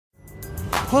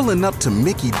Pulling up to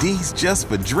Mickey D's just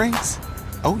for drinks?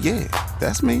 Oh yeah,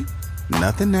 that's me.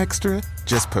 Nothing extra,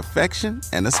 just perfection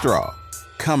and a straw.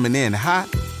 Coming in hot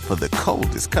for the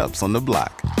coldest cups on the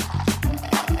block.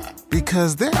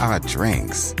 Because there are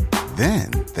drinks.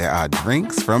 Then there are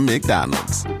drinks from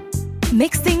McDonald's.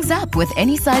 Mix things up with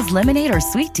any size lemonade or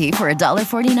sweet tea for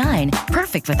 $1.49.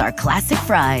 Perfect with our classic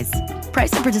fries.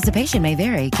 Price and participation may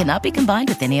vary. Cannot be combined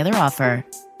with any other offer.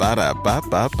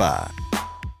 Ba-da-ba-ba-ba.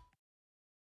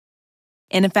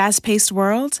 In a fast-paced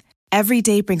world, every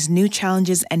day brings new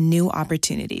challenges and new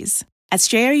opportunities. At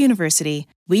Strayer University,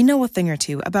 we know a thing or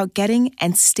two about getting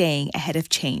and staying ahead of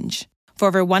change. For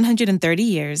over 130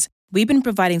 years, we've been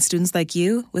providing students like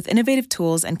you with innovative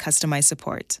tools and customized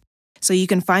support, so you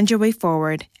can find your way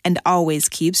forward and always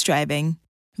keep striving.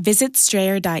 Visit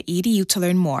strayer.edu to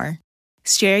learn more.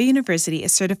 Strayer University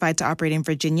is certified to operate in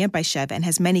Virginia by Chev and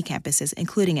has many campuses,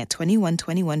 including at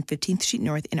 2121 15th Street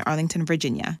North in Arlington,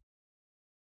 Virginia.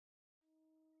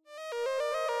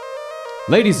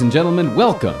 Ladies and gentlemen,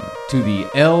 welcome to the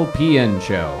LPN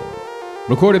Show.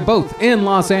 Recorded both in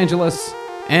Los Angeles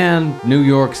and New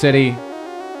York City.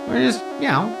 We're just,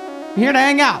 here to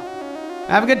hang out.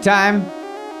 Have a good time.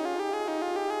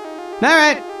 All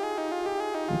right.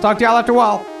 We'll talk to y'all after a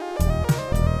while.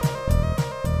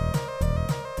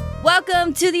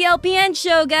 Welcome to the LPN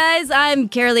Show, guys. I'm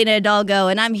Carolina Hidalgo,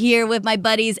 and I'm here with my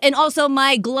buddies and also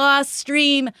my GLOS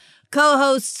stream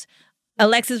co-hosts,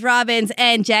 Alexis Robbins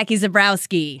and Jackie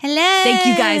Zabrowski. Hello. Thank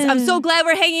you, guys. I'm so glad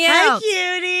we're hanging out.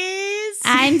 Hi, cuties.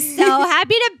 I'm so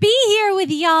happy to be here with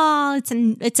y'all.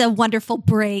 It's a wonderful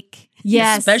break.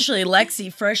 Yes. Especially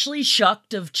Lexi, freshly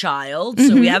shucked of child.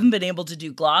 So we haven't been able to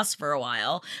do GLOS for a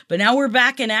while. But now we're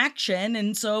back in action.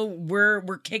 And so we're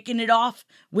kicking it off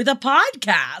with a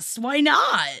podcast. Why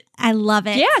not? I love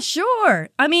it. Yeah, sure.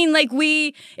 I mean,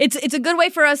 it's a good way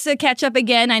for us to catch up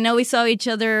again. I know we saw each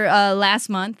other last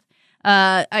month.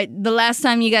 The last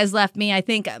time you guys left me, I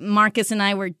think Marcus and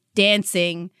I were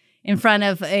dancing in front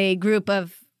of a group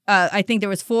of, I think there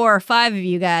was 4 or 5 of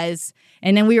you guys.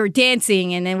 And then we were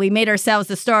dancing, and then we made ourselves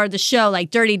the star of the show,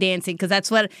 like Dirty Dancing, because that's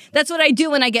what I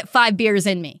do when I get 5 beers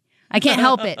in me. I can't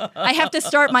help it. I have to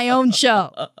start my own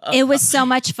show. It was so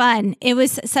much fun. It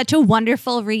was such a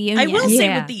wonderful reunion. I will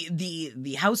say with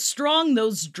the how strong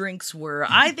those drinks were,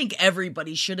 I think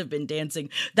everybody should have been dancing.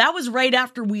 That was right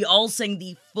after we all sang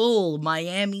the full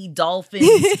Miami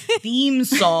Dolphins theme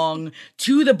song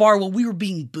to the bar while we were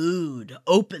being booed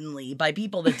openly by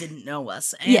people that didn't know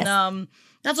us. And Yes.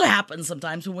 That's what happens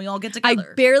sometimes when we all get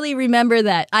together. I barely remember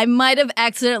that. I might have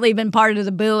accidentally been part of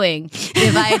the booing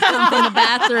if I had come from the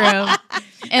bathroom.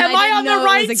 And Am I on the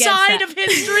right side of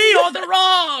history or the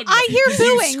wrong? I hear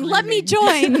booing. Let me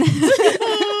join.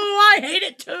 I hate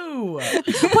it too.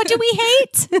 What do we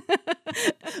hate?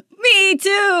 Me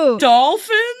too.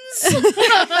 Dolphins?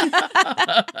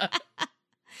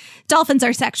 Dolphins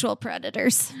are sexual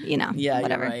predators, Yeah,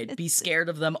 whatever. You're right. Be scared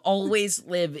of them. Always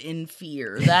live in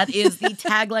fear. That is the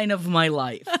tagline of my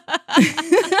life.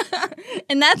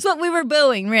 And that's what we were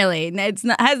booing, really. Has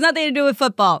nothing to do with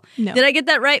football. No. Did I get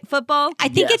that right? Football? I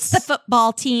think it's the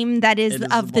football team that is It is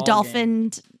of the the ball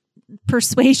Dolphin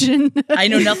persuasion. I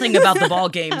know nothing about the ball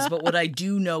games, but what I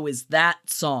do know is that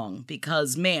song.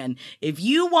 Because, man, if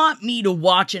you want me to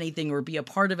watch anything or be a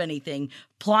part of anything,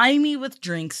 ply me with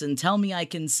drinks and tell me I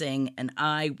can sing, and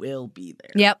I will be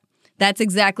there. Yep. That's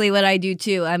exactly what I do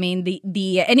too. I mean,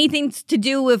 the anything to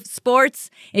do with sports,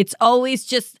 it's always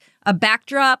just a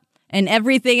backdrop and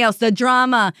everything else, the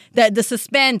drama, the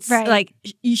suspense, Right. like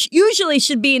usually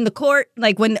should be in the court,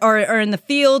 like when or in the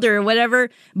field or whatever.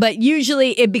 But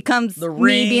usually it becomes The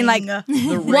me being like,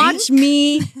 the watch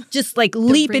me just like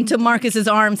leap ring. into Marcus's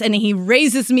arms, and he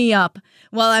raises me up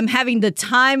while I'm having the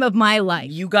time of my life.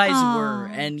 You guys were,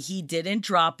 and he didn't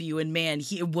drop you. And man,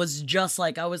 it was just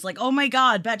like, I was like, oh my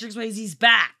God, Patrick Swayze's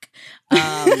back.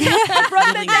 It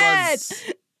really was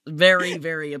very,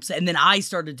 very upset. And then I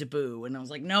started to boo, and I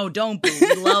was like, no, don't boo.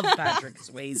 We love Patrick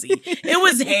Swayze. It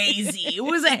was hazy. It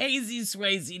was a hazy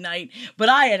Swayze night, but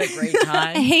I had a great A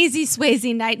time. hazy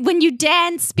Swayze night. When you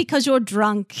dance because you're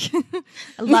drunk.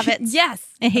 I love it. Yes.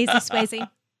 A hazy Swayze.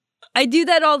 I do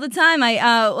that all the time. I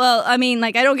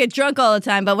don't get drunk all the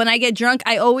time, but when I get drunk,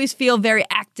 I always feel very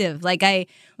active.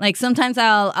 Sometimes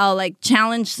I'll like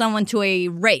challenge someone to a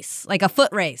race, like a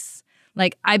foot race.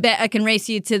 Like, I bet I can race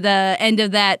you to the end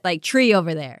of that like tree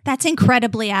over there. That's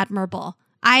incredibly admirable.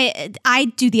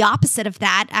 I do the opposite of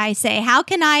that. I say, how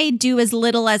can I do as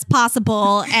little as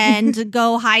possible and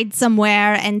go hide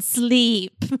somewhere and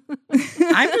sleep?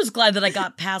 I'm just glad that I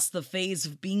got past the phase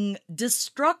of being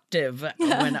destructive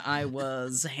when I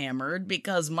was hammered,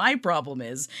 because my problem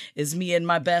is me and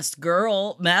my best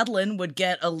girl, Madeline, would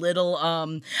get a little,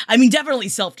 definitely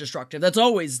self-destructive. That's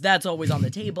always on the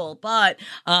table, but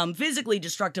physically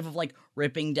destructive of like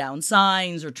ripping down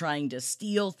signs or trying to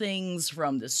steal things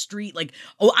from the street. Like,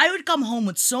 I would come home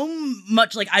with so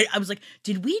much, like, I was like,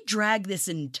 did we drag this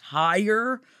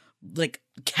entire like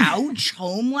couch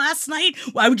home last night?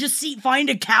 I would just find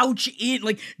a couch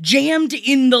jammed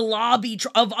in the lobby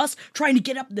of us trying to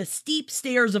get up the steep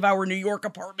stairs of our New York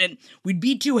apartment. We'd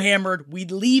be too hammered.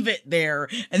 We'd leave it there.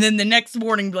 And then the next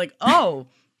morning be like, oh,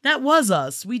 that was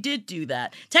us. We did do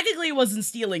that. Technically, it wasn't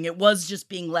stealing. It was just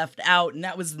being left out. And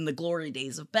that was in the glory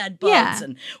days of bed bugs. Yeah.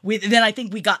 And then I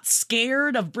think we got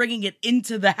scared of bringing it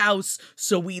into the house.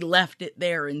 So we left it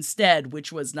there instead,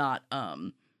 which was not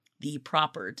the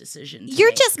proper decision to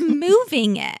You're make. just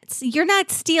moving it. You're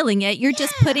not stealing it. You're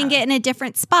just putting it in a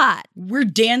different spot. We're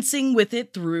dancing with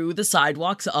it through the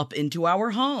sidewalks up into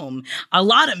our home. A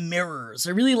lot of mirrors.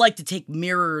 I really like to take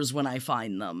mirrors when I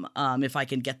find them, if I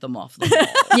can get them off the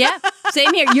wall. Yeah,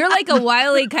 same here. You're like a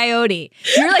Wile E. Coyote.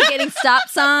 You're like getting stop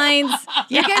signs.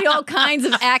 You're getting all kinds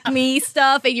of Acme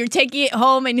stuff, and you're taking it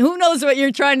home, and who knows what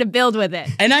you're trying to build with it.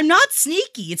 And I'm not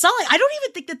sneaky. It's not like, I don't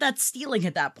even think that that's stealing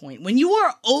at that point. When you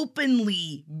are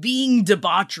openly being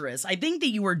debaucherous, I think that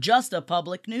you are just a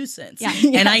public nuisance. Yeah.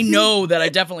 And I know that I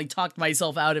definitely talked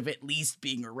myself out of at least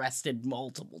being arrested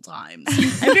multiple times.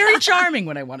 I'm very charming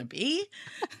when I want to be.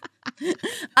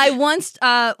 I once,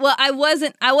 I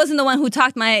wasn't the one who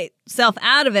talked myself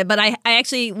out of it, but I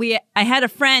had a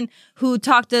friend who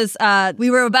talked us, we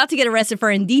were about to get arrested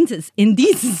for indecency.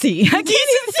 I can't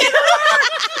even say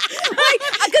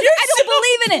I don't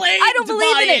believe in it. I don't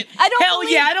believe in it.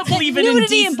 I don't believe in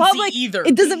nudity in public either.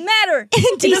 It doesn't matter.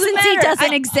 Indecency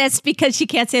doesn't exist because she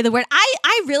can't say the word.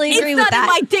 I really agree with that. It's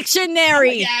not in my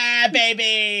dictionary. Yeah,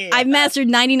 baby. I've mastered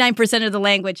 99% of the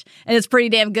language, and it's pretty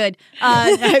damn good.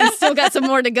 I've still got some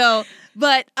more to go.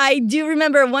 But I do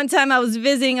remember one time I was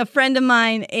visiting a friend of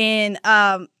mine in,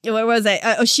 where was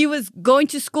I? She was going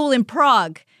to school in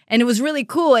Prague, and it was really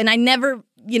cool. And I never,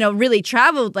 really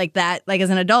traveled like that, like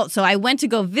as an adult. So I went to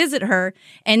go visit her.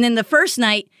 And then the first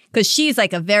night, because she's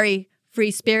like a very free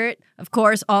spirit, of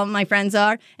course, all my friends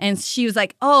are. And she was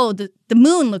like, oh, the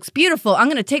moon looks beautiful. I'm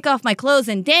going to take off my clothes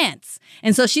and dance.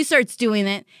 And so she starts doing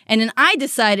it. And then I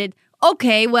decided,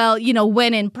 okay, well,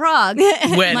 when in Prague,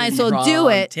 might as well do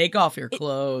it. Take off your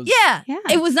clothes. Yeah.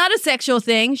 It was not a sexual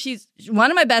thing. She's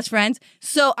one of my best friends.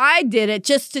 So I did it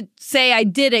just to say I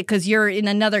did it because you're in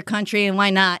another country and why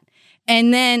not?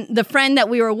 And then the friend that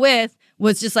we were with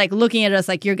was just like looking at us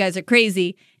like, you guys are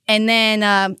crazy. And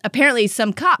then apparently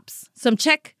some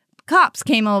Czech cops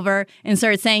came over and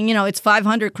started saying, it's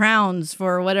 500 crowns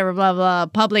for whatever, blah, blah,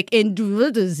 public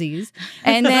disease.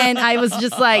 And then I was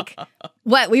just like,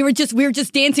 what? We were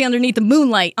just dancing underneath the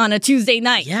moonlight on a Tuesday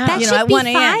night. Yeah. That should at be 1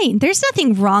 a.m. fine. There's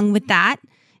nothing wrong with that.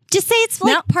 Just say it's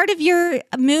like part of your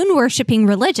moon worshiping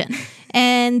religion.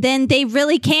 And then they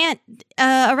really can't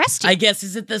arrest you. I guess,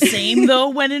 is it the same though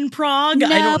when in Prague? No,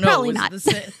 I don't know. probably Is it not. the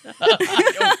same?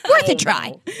 Worth a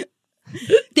try.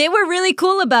 They were really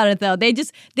cool about it, though. They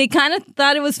kind of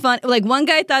thought it was fun. Like, one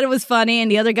guy thought it was funny,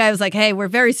 and the other guy was like, hey, we're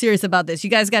very serious about this. You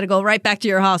guys got to go right back to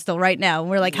your hostel right now. And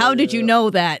we're like, how did you know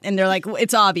that? And they're like,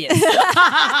 it's obvious.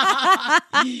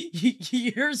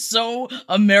 You're so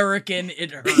American,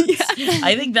 it hurts. Yeah.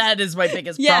 I think that is my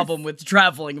biggest problem with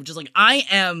traveling. I'm just like, I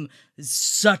am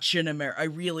such an American. I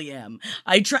really am.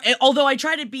 Although I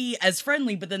try to be as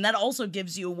friendly, but then that also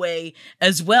gives you away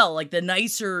as well. Like, the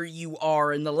nicer you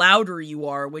are and the louder you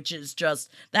are, which is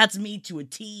just, that's me to a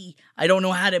T. I don't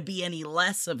know how to be any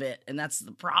less of it, and that's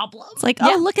the problem. It's like,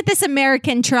 oh, look at this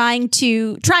American trying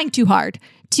too hard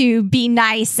to be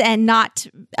nice and not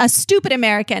a stupid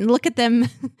American. Look at them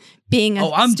being a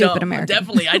stupid dumb. American.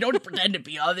 Definitely. I don't pretend to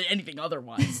be anything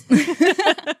otherwise.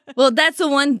 Well, that's the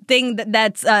one thing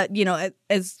that's,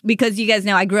 as because you guys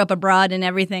know I grew up abroad and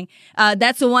everything.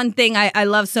 That's the one thing I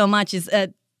love so much is,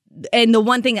 and the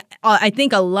one thing I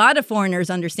think a lot of foreigners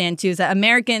understand too is that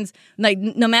Americans, like,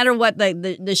 no matter what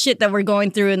the shit that we're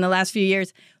going through in the last few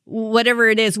years, whatever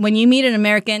it is, when you meet an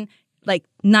American, like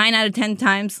 9 out of 10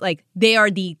 times, like, they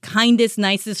are the kindest,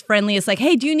 nicest, friendliest. Like,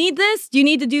 hey, do you need this? Do you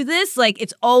need to do this? Like,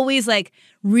 it's always like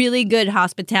really good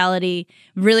hospitality,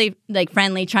 really like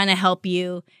friendly, trying to help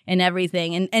you and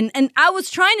everything. And I was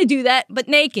trying to do that, but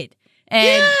naked.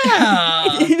 And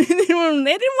it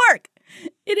didn't work.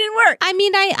 It didn't work. I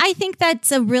mean, I think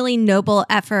that's a really noble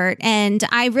effort. And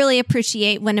I really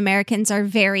appreciate when Americans are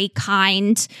very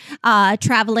kind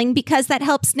traveling, because that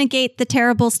helps negate the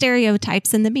terrible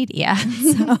stereotypes in the media.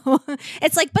 So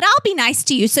it's like, but I'll be nice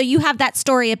to you. So you have that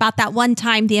story about that one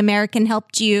time the American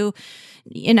helped you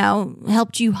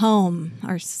home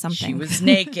or something. She was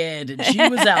naked and she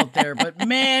was out there, but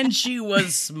man, she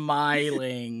was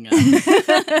smiling.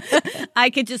 I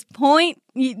could just point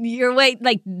your way,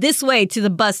 like this way, to the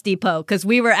bus depot, because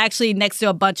we were actually next to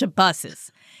a bunch of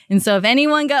buses. And so if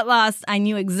anyone got lost, I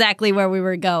knew exactly where we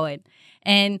were going.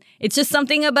 And it's just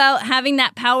something about having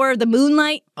that power of the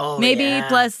moonlight, maybe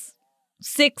plus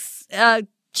 6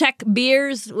 Czech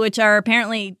beers, which are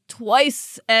apparently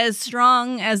twice as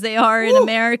strong as they are in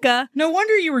America. No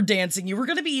wonder you were dancing. You were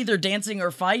going to be either dancing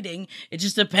or fighting. It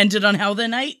just depended on how the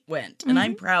night went. And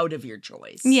I'm proud of your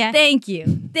choice. Yeah. Thank you.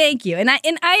 And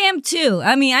I am too.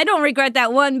 I mean, I don't regret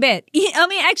that one bit. I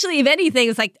mean, actually, if anything,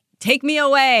 it's like, take me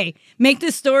away. Make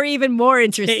this story even more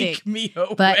interesting. Take me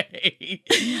away.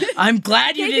 I'm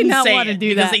glad you didn't say it,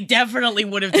 because they definitely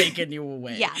would have taken you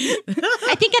away. Yeah.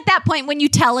 I think at that point, when you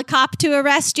tell a cop to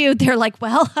arrest you, they're like,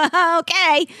 well,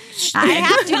 okay, I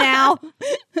have to now.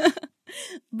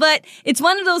 But it's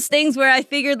one of those things where I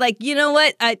figured, like, you know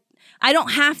what? I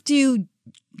don't have to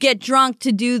get drunk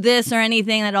to do this or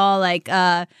anything at all. Like,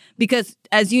 because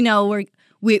as you know,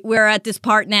 we're at this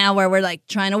part now where we're like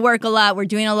trying to work a lot. We're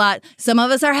doing a lot. Some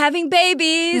of us are having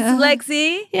babies,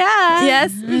 Lexi. Yeah.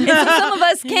 Yes. And so some of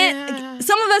us can't.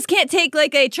 Some of us can't take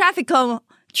like a traffic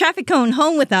cone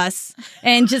home with us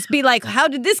and just be like, how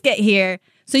did this get here?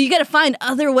 So you got to find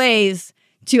other ways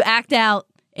to act out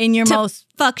in your most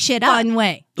fuck shit fun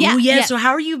way. Yeah. Ooh, yeah. So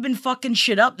how are you been fucking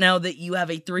shit up now that you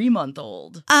have a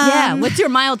 3-month-old? Yeah. What's your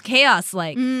mild chaos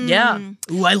like? Yeah.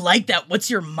 Ooh, I like that. What's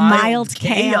your mild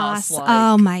chaos like?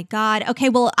 Oh my God. Okay.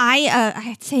 Well,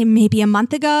 I'd say maybe a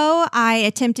month ago, I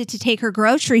attempted to take her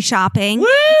grocery shopping. Woo!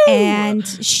 And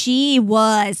she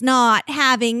was not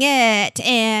having it.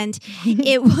 And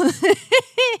it was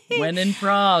when in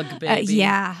Prague, baby.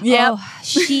 Yeah. Yep.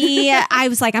 Oh, I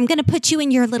was like, I'm going to put you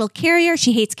in your little carrier.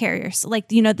 She hates carriers. Like,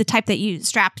 the type that you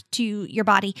strap to your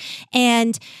body.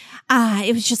 And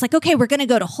it was just like, okay, we're going to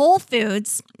go to Whole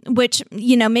Foods, which,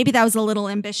 maybe that was a little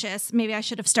ambitious. Maybe I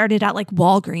should have started at like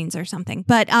Walgreens or something.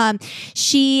 But I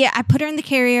put her in the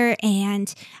carrier,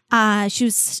 and she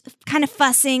was kind of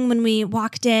fussing when we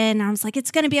walked in. I was like,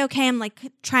 it's going to be okay. I'm like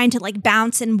trying to like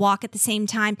bounce and walk at the same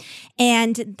time.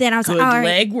 And then I was Good like, all right.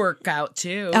 leg workout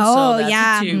too. Oh, so that's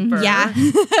yeah. a twofer. Yeah.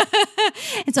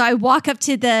 And so I walk up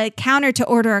to the counter to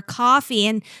order a coffee,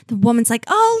 and the woman's like,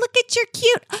 oh, look at your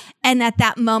cute. And at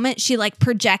that moment, she like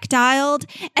projectiled,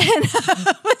 and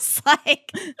I was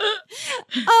like,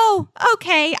 oh,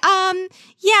 okay.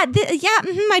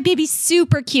 My baby's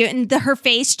super cute. And her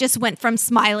face just went from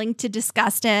smiling to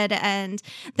disgusted. And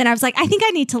then I was like, I think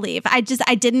I need to leave. I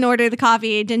didn't order the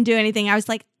coffee. I didn't do anything. I was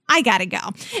like, I gotta go.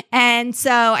 And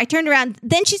so I turned around.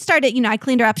 Then she started, I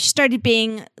cleaned her up. She started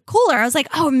being cooler. I was like,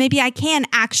 oh, maybe I can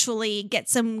actually get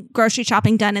some grocery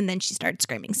shopping done. And then she started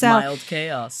screaming. So mild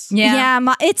chaos. Yeah.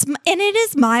 It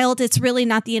is mild. It's really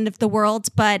not the end of the world,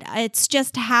 but it's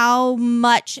just how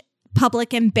much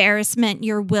public embarrassment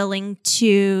you're willing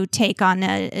to take on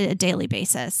a daily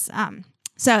basis.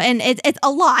 So, and it's a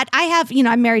lot. I have,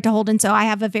 I'm married to Holden, so I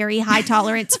have a very high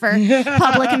tolerance for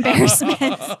public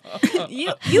embarrassment.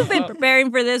 You've been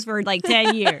preparing for this for like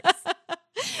 10 years.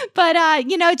 But,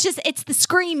 it's the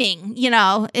screaming,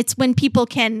 it's when people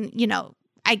can,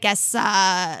 I guess,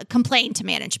 complain to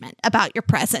management about your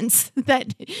presence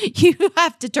that you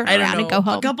have to turn around and go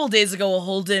home. A couple days ago,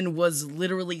 Holden was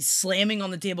literally slamming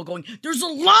on the table going, there's a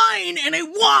line and I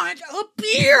want a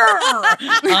beer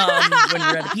when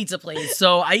we're at a pizza place.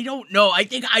 So I don't know. I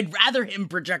think I'd rather him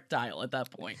projectile at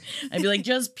that point. I'd be like,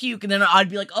 just puke. And then I'd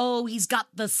be like, oh, he's got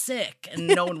the sick. And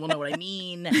no one will know what I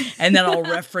mean. And then I'll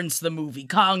reference the movie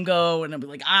Congo. And I'll be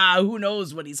like, who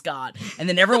knows what he's got. And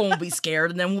then everyone will be scared.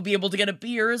 And then we'll be able to get a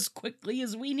beer as quickly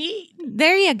as we need.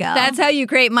 There you go. That's how you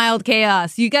create mild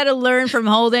chaos. You got to learn from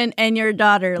Holden and your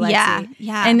daughter, Lexi.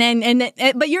 Yeah. And then,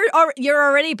 but you're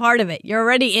already part of it. You're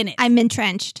already in it. I'm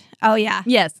entrenched. Oh yeah.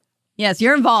 Yes,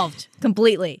 you're involved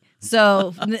completely.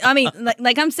 So I mean,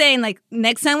 like I'm saying, like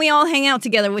next time we all hang out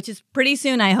together, which is pretty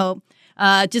soon, I hope.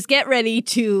 Just get ready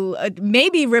to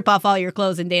maybe rip off all your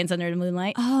clothes and dance under the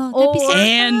moonlight. Oh, that'd be so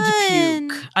and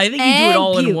puke. I think you do it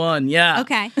all in one. Yeah.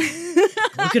 Okay.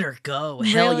 Look at her go.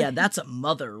 Hell yeah, that's a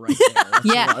mother right there.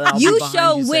 Yeah. You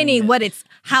show Winnie what it's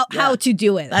how to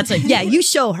do it. That's like you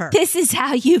show her. This is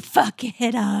how you fuck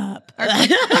it up.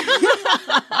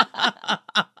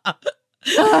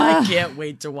 I can't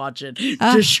wait to watch it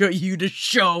to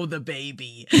show the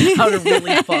baby how to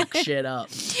really fuck shit up.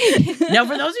 Now,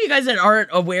 for those of you guys that aren't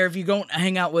aware, if you don't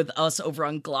hang out with us over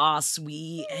on GLOS,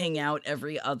 we hang out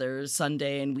every other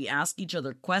Sunday and we ask each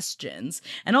other questions,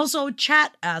 and also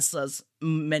chat asks us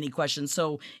many questions.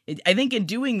 So I think in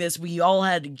doing this, we all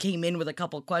came in with a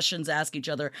couple questions to ask each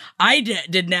other. I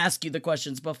didn't ask you the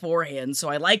questions beforehand, so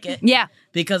I like it. Yeah,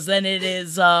 because then it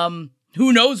is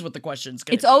who knows what the question's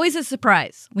going to be. It's always a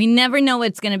surprise. We never know what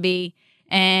it's going to be.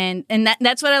 And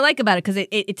that's what I like about it, because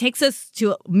it takes us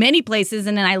to many places,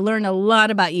 and then I learn a lot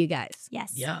about you guys.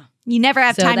 Yes. Yeah. You never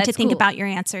have time to think cool. about your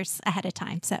answers ahead of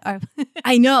time. So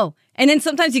I know. And then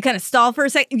sometimes you kind of stall for a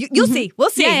second. You'll see. We'll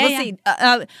see. Yeah, we'll see.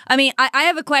 I mean, I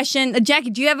have a question.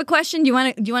 Jackie, do you have a question? Do you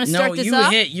want to start this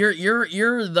off? No,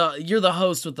 you're the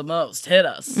host with the most. Hit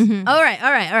us. Mm-hmm. All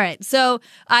right. So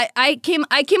I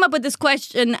came up with this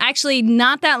question actually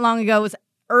not that long ago. It was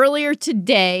earlier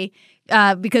today,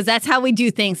 because that's how we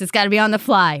do things. It's got to be on the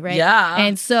fly, right? Yeah.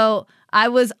 And so I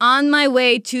was on my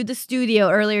way to the studio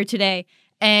earlier today,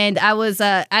 and I was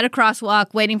at a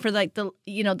crosswalk waiting for the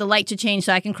light to change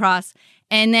so I can cross.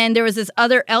 And then there was this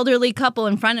other elderly couple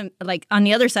in front of, on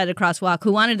the other side of the crosswalk,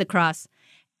 who wanted to cross.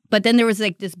 But then there was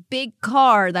this big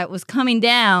car that was coming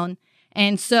down.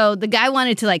 And so the guy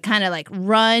wanted to kind of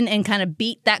run and kind of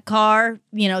beat that car,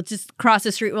 just cross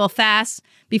the street real fast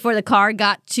before the car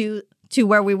got to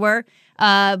where we were.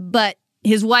 But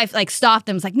his wife stopped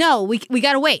him. Was like, no, we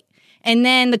got to wait. And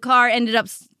then the car ended up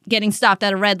getting stopped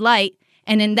at a red light.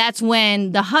 And then that's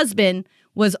when the husband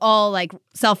was all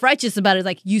self-righteous about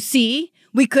it. You see,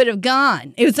 we could have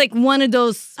gone. It was one of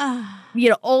those,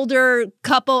 older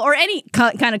couple or any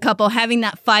kind of couple having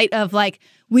that fight of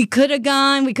we could have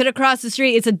gone, we could have crossed the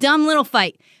street. It's a dumb little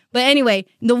fight. But anyway,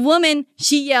 the woman,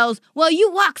 she yells, well,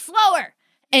 you walk slower.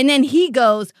 And then he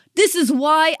goes, this is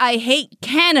why I hate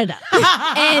Canada.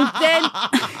 And then...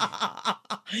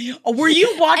 Were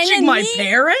you watching my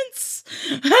parents?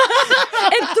 And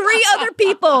 3 other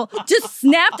people just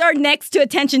snapped our necks to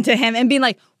attention to him and being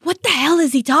like, what the hell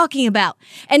is he talking about?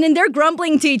 And then they're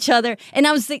grumbling to each other. And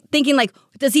I was thinking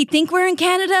does he think we're in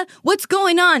Canada? What's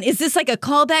going on? Is this a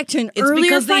callback to an earlier It's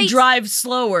because fight? they drive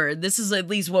slower. This is at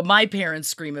least what my parents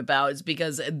scream about. It's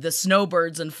because the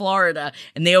snowbirds in Florida,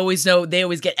 and they always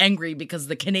get angry because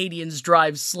the Canadians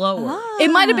drive slower. Oh.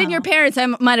 It might have been your parents I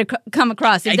might have come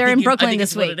across if they're in Brooklyn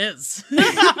this week. What it is.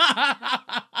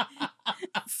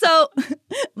 So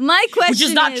my question Which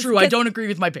is not true. I don't agree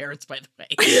with my parents, by the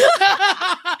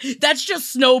way. That's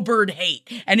just snowbird hate.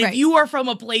 And if you are from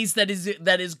a place that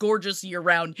is gorgeous year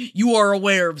round, you are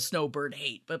aware of snowbird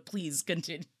hate. But please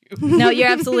continue. No, you're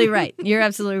absolutely right. You're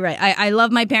absolutely right. I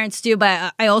love my parents too,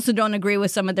 but I also don't agree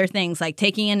with some of their things, like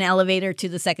taking an elevator to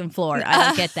the second floor. I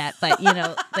don't get that. But,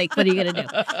 what are you going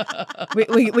to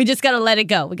do? We just got to let it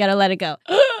go. We got to let it go.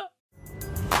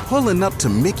 Pulling up to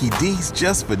Mickey D's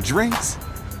just for drinks?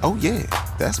 Oh yeah,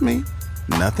 that's me.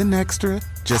 Nothing extra,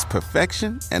 just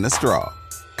perfection and a straw.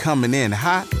 Coming in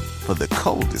hot for the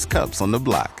coldest cups on the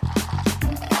block.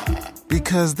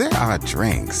 Because there are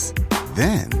drinks.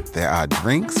 Then there are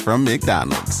drinks from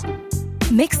McDonald's.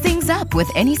 Mix things up with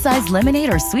any size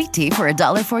lemonade or sweet tea for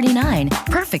 $1.49.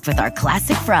 Perfect with our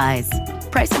classic fries.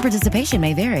 Price and participation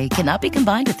may vary. Cannot be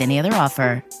combined with any other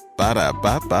offer.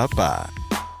 Ba-da-ba-ba-ba.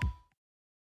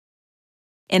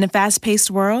 In a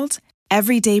fast-paced world,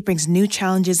 every day brings new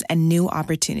challenges and new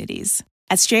opportunities.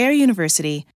 At Strayer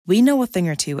University, we know a thing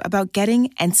or two about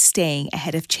getting and staying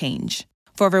ahead of change.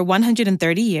 For over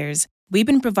 130 years, we've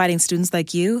been providing students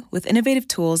like you with innovative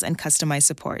tools and customized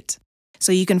support,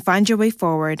 so you can find your way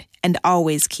forward and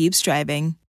always keep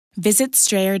striving. Visit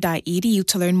strayer.edu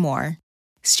to learn more.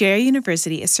 Strayer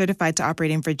University is certified to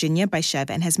operate in Virginia by Chev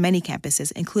and has many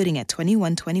campuses, including at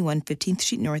 2121 15th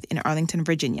Street North in Arlington,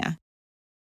 Virginia.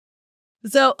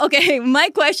 So, okay,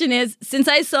 my question is, since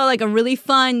I saw a really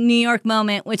fun New York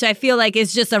moment, which I feel like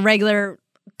is just a regular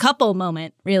couple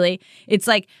moment, really, it's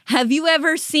have you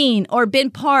ever seen or been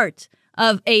part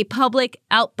of a public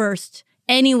outburst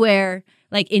anywhere,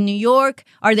 in New York?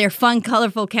 Are there fun,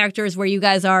 colorful characters where you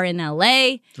guys are in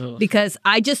LA? Ugh. Because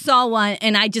I just saw one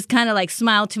and I just kind of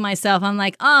smiled to myself. I'm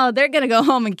like, oh, they're going to go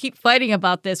home and keep fighting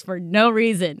about this for no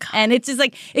reason. And it's just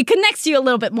it connects you a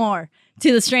little bit more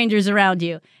to the strangers around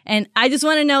you. And I just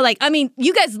want to know,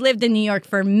 you guys lived in New York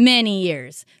for many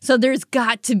years. So there's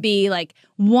got to be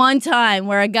one time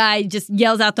where a guy just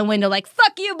yells out the window,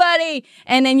 fuck you, buddy.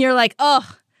 And then you're like,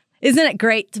 oh, isn't it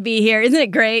great to be here? Isn't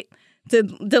it great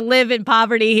to live in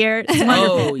poverty here. It's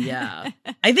wonderful. Oh, yeah.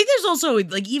 I think there's also,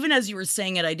 like, even as you were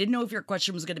saying it, I didn't know if your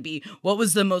question was going to be, what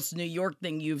was the most New York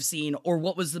thing you've seen, or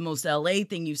what was the most LA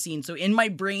thing you've seen? So in my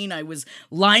brain, I was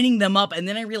lining them up, and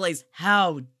then I realized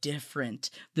how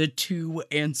different the two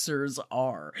answers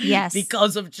are. Yes.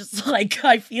 Because of just, like,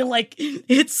 I feel like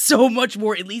it's so much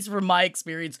more, at least from my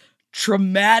experience,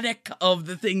 traumatic of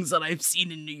the things that I've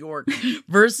seen in New York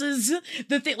versus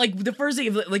the thing, like the first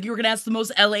thing, like you were gonna ask the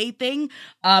most LA thing.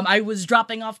 I was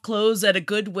dropping off clothes at a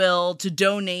Goodwill to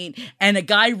donate, and a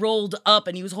guy rolled up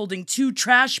and he was holding 2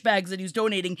 trash bags that he was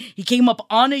donating. He came up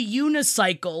on a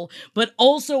unicycle, but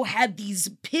also had these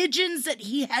pigeons that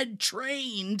he had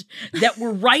trained that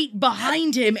were right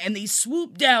behind him, and they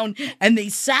swooped down and they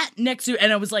sat next to,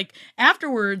 and I was like,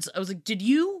 afterwards, I was like,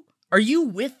 are you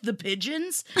with the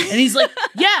pigeons? And he's like,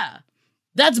 yeah,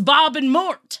 that's Bob and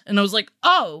Mort. And I was like,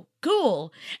 oh,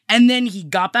 cool. And then he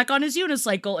got back on his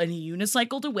unicycle and he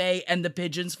unicycled away and the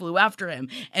pigeons flew after him.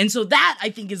 And so that, I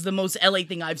think, is the most LA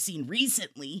thing I've seen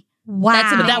recently. Wow.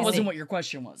 But that wasn't what your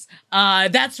question was.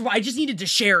 That's why I just needed to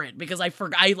share it because I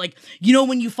forgot. Like, you know,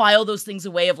 when you file those things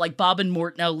away of like Bob and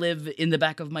Mort now live in the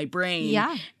back of my brain.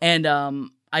 Yeah. And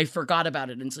I forgot about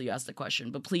it until you asked the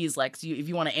question. But please, Lex, if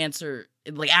you want to answer,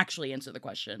 like actually answer the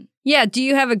question. Yeah. Do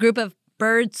you have a group of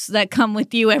birds that come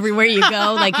with you everywhere you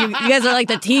go? Like you guys are like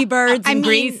the T-birds in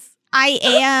Greece. I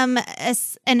am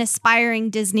an aspiring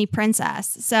Disney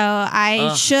princess, so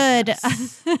I should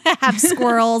have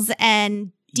squirrels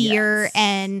and deer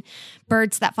and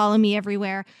birds that follow me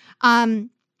everywhere.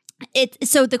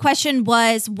 So the question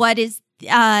was, what is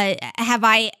have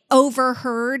I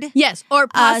overheard? Yes, or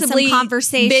possibly some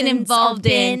conversations been involved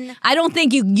in. I don't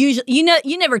think you usually,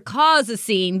 you never cause a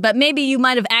scene, but maybe you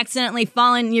might have accidentally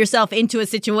fallen yourself into a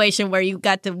situation where you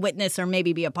got to witness or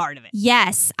maybe be a part of it.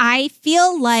 Yes, I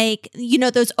feel like,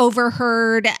 those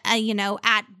overheard,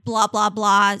 at blah, blah,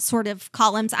 blah sort of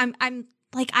columns. I'm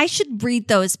like, I should read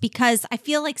those because I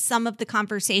feel like some of the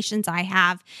conversations I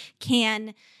have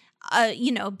can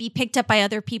be picked up by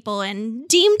other people and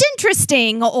deemed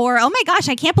interesting, or, oh my gosh,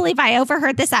 I can't believe I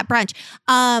overheard this at brunch.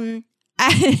 And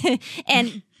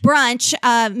brunch,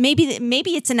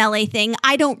 maybe it's an LA thing.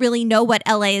 I don't really know what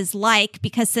LA is like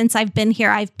because since I've been here,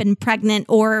 I've been pregnant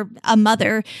or a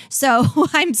mother. So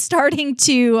I'm starting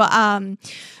to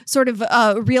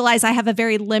realize I have a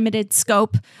very limited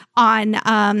scope on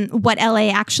what LA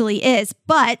actually is.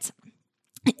 But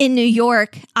in New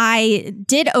York, I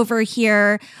did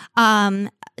overhear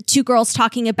 2 girls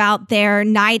talking about their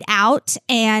night out,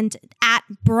 and at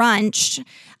brunch,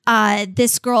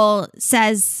 this girl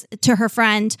says to her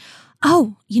friend,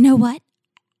 "Oh, you know what?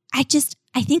 I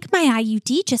think my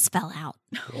IUD just fell out."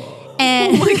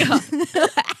 And oh my God.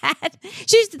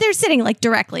 They're sitting like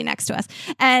directly next to us.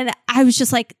 And I was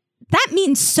just like, that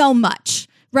means so much,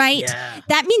 right? Yeah.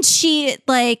 That means she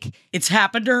it's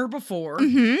happened to her before.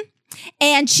 Mm-hmm.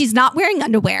 And she's not wearing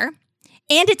underwear,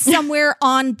 and it's somewhere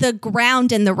on the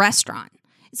ground in the restaurant.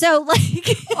 So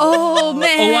oh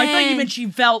man. Oh, I thought you meant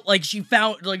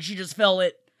she just felt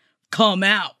it come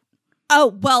out. Oh,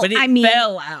 well, but it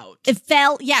fell out. It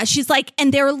fell. Yeah. She's like,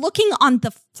 and they were looking on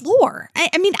the floor.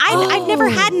 I've never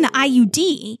had an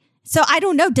IUD. So I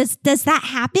don't know. Does that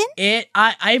happen?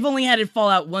 I've only had it fall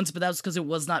out once, but that was because it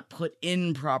was not put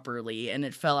in properly and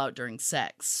it fell out during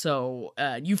sex. So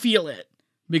you feel it.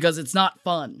 Because it's not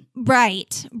fun.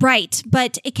 Right.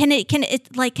 But can it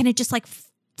just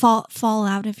fall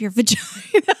out of your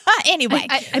vagina? Anyway.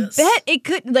 I bet it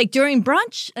could, during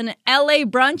brunch, an LA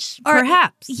brunch,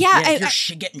 perhaps. Yeah. If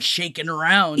you're getting shaken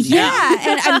around.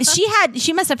 Yeah. And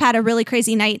she must have had a really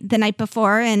crazy night the night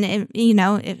before. And,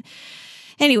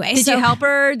 anyway. Did you help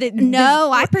her? No,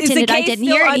 I pretended I didn't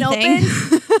hear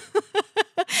anything.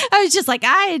 I was just like,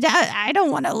 I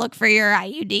don't want to look for your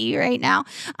IUD right now.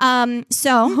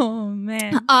 Oh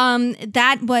man.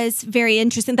 That was very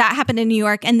interesting. That happened in New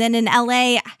York. And then in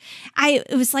LA,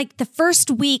 it was like the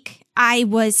first week I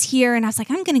was here and I was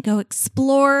like, I'm going to go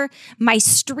explore my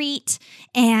street.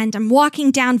 And I'm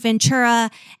walking down Ventura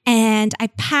and I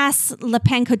pass Le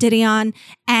Pan Quotidien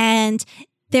and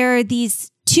there are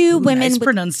these 2 women. Nice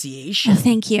pronunciation. Oh,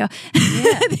 thank you.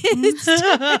 Yeah. These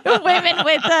 2 women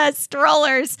with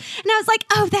strollers. And I was like,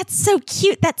 oh, that's so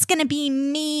cute. That's going to be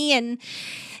me. And,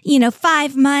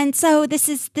 5 months. Oh, this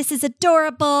is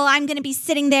adorable. I'm going to be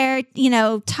sitting there,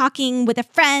 talking with a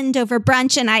friend over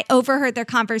brunch. And I overheard their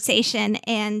conversation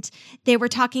and they were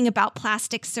talking about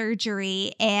plastic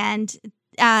surgery. And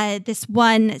this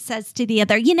one says to the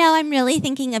other, I'm really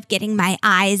thinking of getting my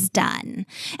eyes done.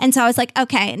 And so I was like,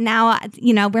 okay, now,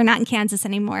 we're not in Kansas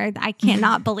anymore. I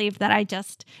cannot believe that I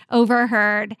just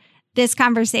overheard this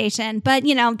conversation. But,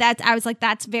 I was like,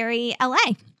 that's very LA.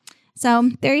 So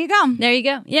there you go. There you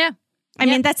go. Yeah. I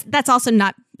mean, that's also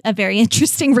not a very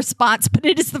interesting response, but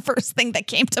it is the first thing that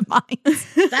came to mind.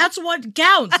 That's what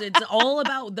counts. It's all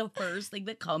about the first thing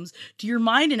that comes to your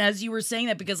mind. And as you were saying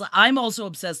that, because I'm also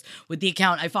obsessed with the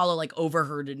account, I follow like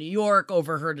Overheard in New York,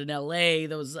 Overheard in LA,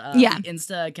 those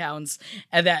Insta accounts,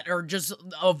 and that are just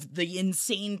of the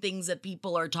insane things that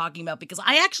people are talking about. Because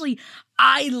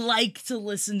I like to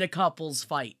listen to couples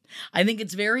fight. I think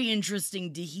it's very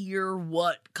interesting to hear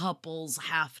what couples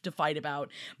have to fight about.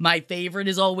 My favorite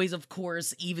is always, of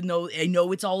course, even though I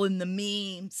know it's all in the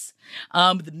memes.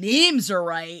 The memes are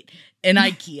right in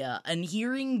IKEA, and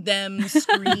hearing them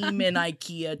scream in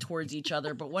IKEA towards each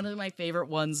other. But one of my favorite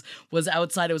ones was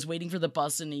outside. I was waiting for the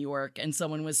bus in New York, and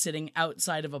someone was sitting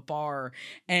outside of a bar,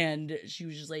 and she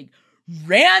was just like,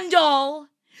 Randall,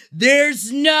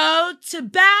 there's no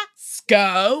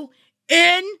Tabasco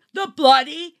in the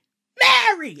Bloody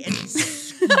Mary, and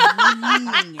she's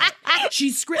screaming it.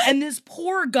 She's screaming, and this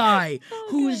poor guy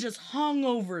who is just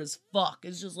hungover as fuck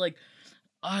is just like,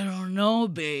 I don't know,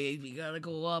 babe. You gotta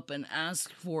go up and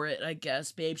ask for it, I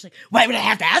guess, babe. She's like, why would I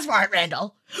have to ask for it,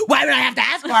 Randall? Why would I have to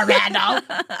ask for it, Randall?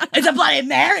 It's a Bloody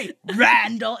Mary,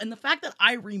 Randall. And the fact that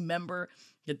I remember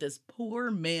that this poor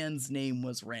man's name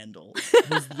was Randall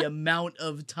was the amount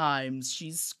of times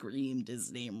she screamed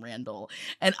his name, Randall.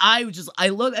 And I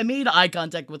made eye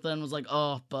contact with him and was like,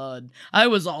 oh, bud. I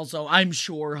was also, I'm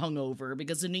sure, hungover,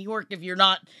 because in New York, if you're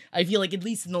not, I feel like at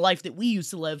least in the life that we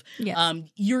used to live,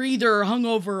 you're either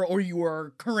hungover or you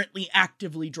are currently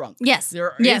actively drunk. Yes.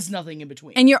 There is nothing in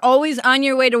between. And you're always on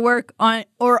your way to work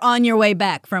or on your way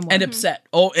back from work. And upset.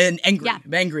 Oh, and angry. Yeah.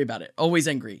 I'm angry about it. Always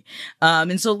angry.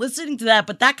 And so listening to that,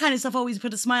 but that kind of stuff always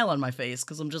put a smile on my face,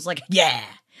 because I'm just like, yeah,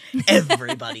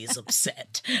 everybody's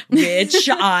upset, which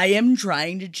I am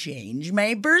trying to change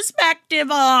my perspective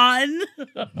on.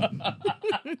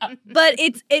 But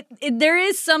there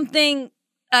is something,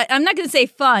 I'm not going to say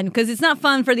fun, because it's not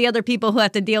fun for the other people who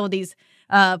have to deal with these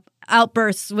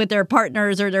outbursts with their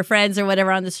partners or their friends or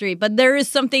whatever on the street. But there is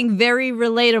something very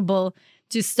relatable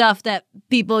to stuff that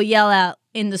people yell out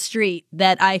in the street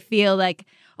that I feel like,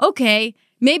 okay,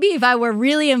 maybe if I were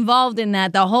really involved in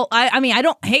that, I mean, I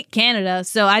don't hate Canada,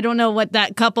 so I don't know what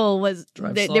that couple was,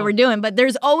 they were doing, but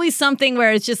there's always something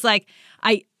where it's just like,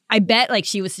 I bet like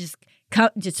she was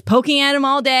just poking at him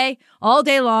all day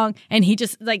long, and he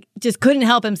just couldn't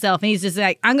help himself, and he's just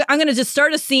like, I'm going to just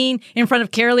start a scene in front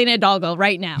of Carolina Hidalgo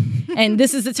right now, and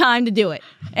this is the time to do it,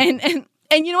 and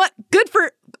you know what? Good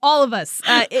for all of us.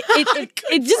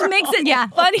 It just makes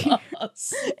it funny.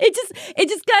 It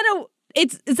just kind of.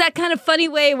 It's that kind of funny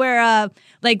way where,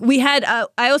 we had,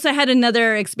 I also had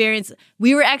another experience.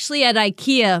 We were actually at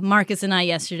IKEA, Marcus and I,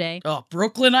 yesterday. Oh,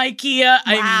 Brooklyn IKEA. Wow.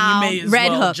 I mean, you may as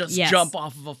Red well Hook, just yes. jump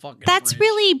off of a fucking That's bridge.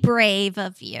 really brave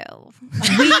of you.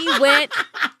 We went,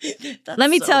 let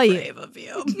me tell you, brave of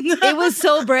you. It was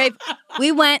so brave.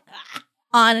 We went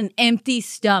on an empty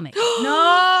stomach.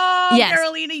 No, yes.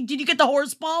 Carolina, did you get the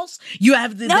horse balls? You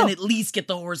have to then at least get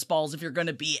the horse balls if you're going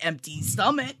to be empty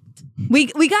stomach. We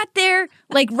got there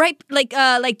like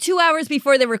 2 hours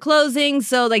before they were closing,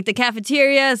 so like the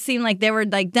cafeteria seemed like they were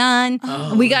like done.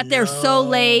 Oh, we got there so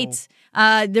late.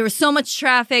 There was so much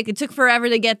traffic. It took forever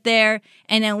to get there,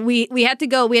 and then we had to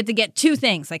go. We had to get two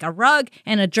things, like a rug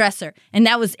and a dresser, and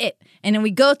that was it. And then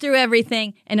we go through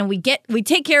everything, and then we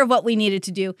take care of what we needed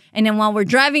to do. And then while we're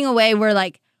driving away, we're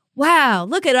like, "Wow,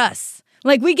 look at us!"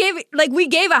 Like we gave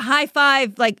a high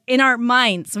five, like in our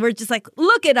minds. We're just like,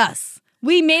 "Look at us."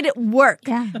 We made it work.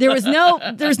 Yeah. There's no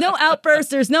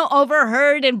outburst. There's no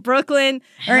Overheard in Brooklyn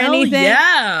or anything.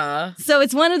 Yeah. So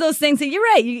it's one of those things that you're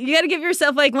right. You got to give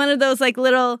yourself like one of those like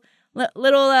little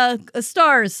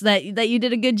stars that you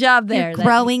did a good job there. You're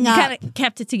growing up. You kind of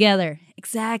kept it together.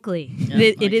 Exactly.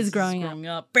 Yeah, it is growing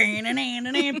up.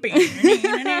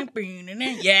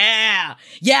 Yeah.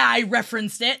 Yeah, I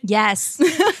referenced it. Yes.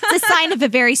 It's a sign of a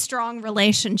very strong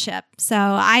relationship. So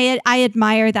I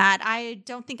admire that. I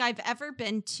don't think I've ever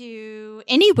been to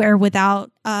anywhere without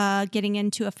getting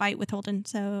into a fight with Holden.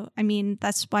 So, I mean,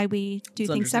 that's why we do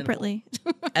things separately.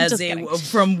 As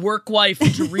from work wife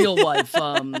to real wife,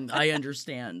 I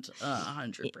understand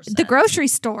 100%. The grocery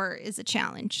store is a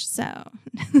challenge, so.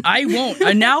 I won't.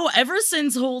 Now, ever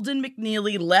since Holden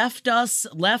McNeely left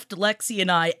Lexi and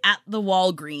I at the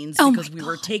Walgreens because we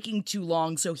were taking too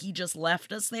long, so he just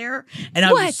left us there. And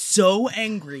I was so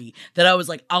angry that I was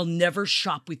like, I'll never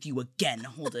shop with you again,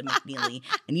 Holden McNeely.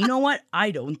 And you know what?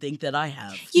 I don't think that I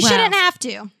have. You shouldn't have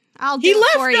to. I'll do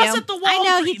it for you. He left us at the Walgreens, I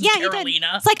know. He did.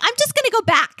 Carolina. It's like, I'm just going to go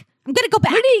back. I'm going to go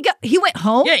back. Where did he go? He went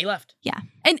home? Yeah, he left. Yeah.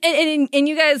 And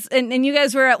you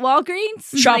guys were at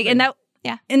Walgreens Shopping. and that.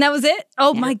 Yeah. And that was it?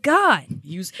 Oh, my God.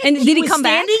 And did he come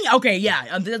back? Okay,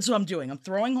 yeah. That's what I'm doing. I'm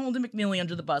throwing Holden McNeely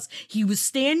under the bus. He was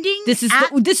standing This is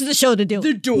the show to do.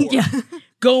 the door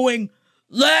going,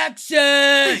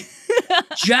 Lexi!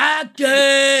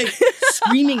 Jackie!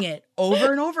 Screaming it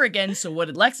over and over again. So what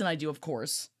did Lex and I do, of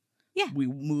course? Yeah. We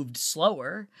moved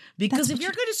slower because if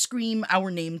you're going to scream our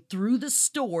name through the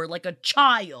store like a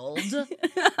child,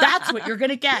 that's what you're going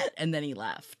to get. And then he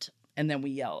left. And then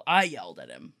I yelled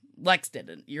at him. Lex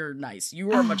didn't. You're nice.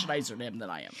 You are much nicer to him than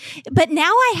I am. But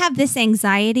now I have this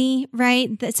anxiety,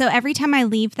 right? So every time I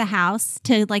leave the house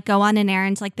to like go on an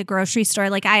errand, like the grocery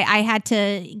store, like I had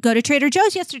to go to Trader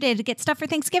Joe's yesterday to get stuff for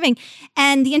Thanksgiving.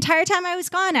 And the entire time I was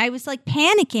gone, I was like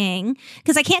panicking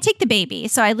because I can't take the baby.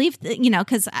 So I leave,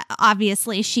 because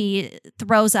obviously she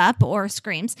throws up or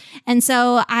screams. And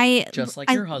so Just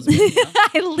like your husband. Yeah.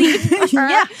 I leave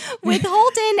her with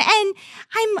Holden, and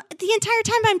the entire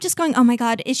time I'm just going, oh my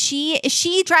God, is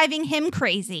she driving him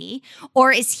crazy,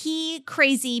 or is he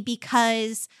crazy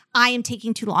because I am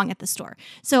taking too long at the store?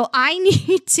 So I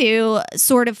need to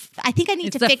I think I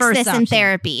need to fix this in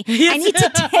therapy. I need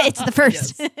to, it's the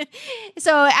first. Yes.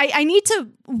 So I need to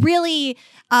really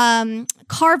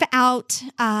carve out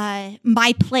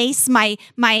my place,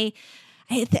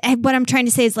 what I'm trying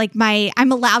to say is like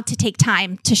I'm allowed to take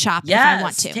time to shop if I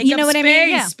want to. You know what I mean?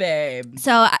 Yeah. Babe.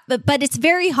 So, but it's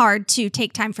very hard to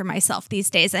take time for myself these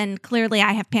days, and clearly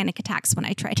I have panic attacks when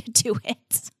I try to do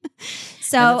it.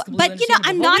 So, but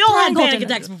I'm not. We all had panic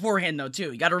attacks beforehand, though.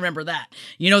 Too, you got to remember that.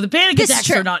 The panic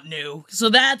attacks are not new, so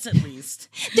that's at least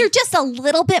they're just a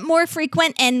little bit more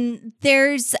frequent, and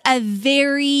there's a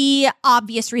very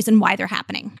obvious reason why they're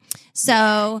happening.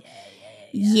 So.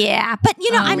 Yeah, but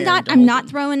I'm not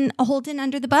throwing Holden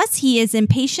under the bus. He is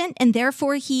impatient, and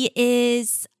therefore he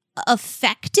is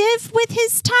effective with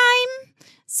his time.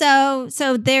 So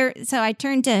I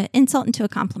turned to insult into a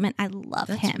compliment. I love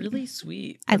him. That's really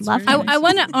sweet. I love him. I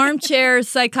want to armchair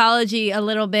psychology a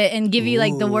little bit and give you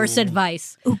like the worst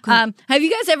advice. Ooh, have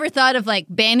you guys ever thought of like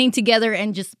banding together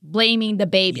and just blaming the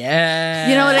baby? Yeah.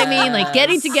 You know what I mean? Like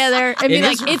getting together and being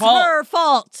like, it's her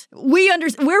fault.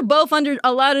 We're both under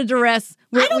a lot of duress.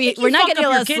 We're not getting a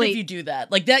lot of sleep. If you do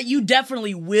that, like that, you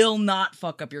definitely will not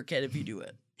fuck up your kid if you do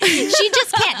it. She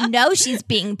just can't know she's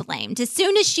being blamed. As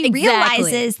soon as she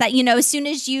realizes that, as soon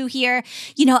as you hear,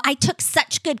 I took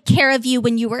such good care of you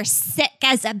when you were sick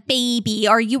as a baby,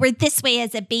 or you were this way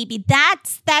as a baby,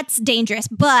 that's dangerous.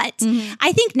 But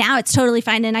I think now it's totally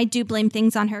fine. And I do blame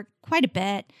things on her quite a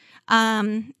bit.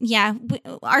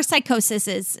 Our psychosis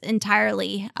is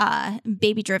entirely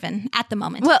baby driven at the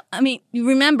moment. Well, I mean, you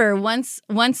remember once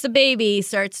the baby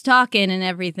starts talking and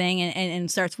everything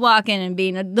and starts walking and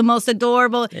being the most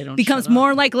adorable, becomes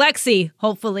more like Lexi,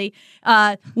 hopefully.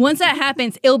 Once that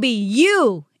happens, it'll be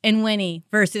you and Winnie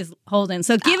versus Holden.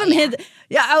 So give him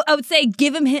I would say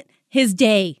give him his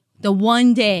day, the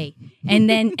one day, and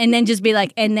then just be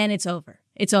like, and then it's over.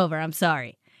 It's over. I'm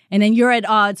sorry. And then you're at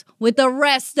odds with the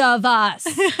rest of us.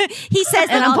 He says that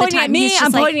and all I'm pointing the time. at me.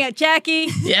 I'm pointing at Jackie.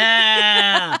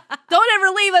 Yeah. Don't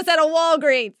ever leave us at a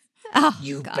Walgreens. Oh,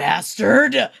 you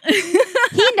bastard.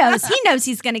 He knows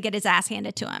he's going to get his ass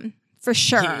handed to him. For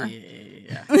sure.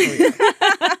 Yeah. Oh, yeah.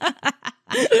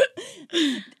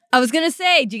 I was going to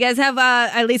say, do you guys have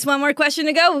at least one more question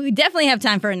to go? We definitely have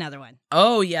time for another one.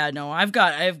 Oh, yeah. No, I've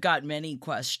got many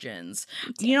questions.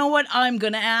 You know what I'm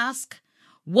going to ask?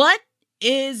 What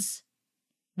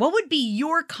would be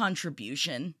your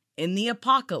contribution in the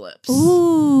apocalypse?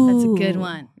 Ooh. That's a good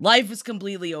one. Life is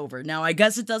completely over. Now, I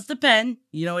guess it does depend.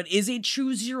 It is a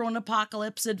choose your own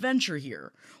apocalypse adventure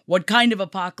here. What kind of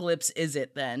apocalypse is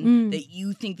it then that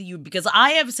you think that because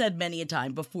I have said many a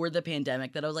time before the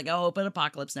pandemic that I was like, I hope an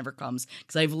apocalypse never comes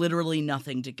because I have literally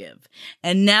nothing to give.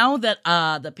 And now that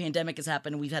the pandemic has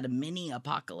happened, we've had a mini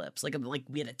apocalypse, like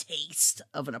we had a taste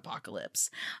of an apocalypse.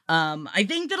 I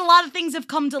think that a lot of things have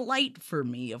come to light for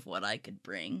me of what I could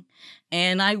bring.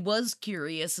 And I was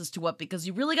curious as to because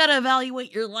you really got to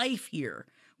evaluate your life here.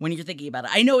 When you're thinking about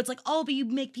it. I know it's like, oh, but you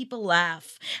make people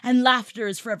laugh. And laughter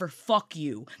is forever. Fuck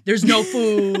you. There's no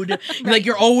food. Right. Like,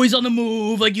 you're always on the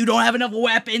move. Like, you don't have enough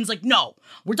weapons. Like, no.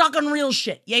 We're talking real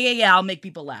shit. Yeah, I'll make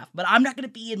people laugh. But I'm not going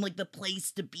to be in, like, the place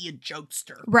to be a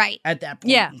jokester. Right. At that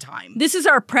point in time. This is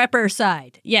our prepper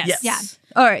side. Yes. Yeah.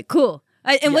 All right, cool.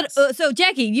 So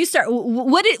Jackie, you start.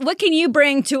 What can you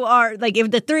bring to our, like, if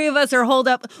the three of us are holed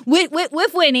up with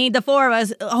Winnie, the four of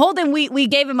us, Holden, we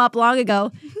gave him up long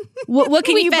ago. What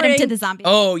can we you fed bring him to the zombies.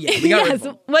 Oh, yeah. We got Red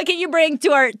Bull. What can you bring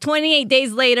to our 28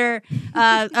 days later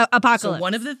apocalypse? So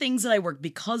one of the things that I worked,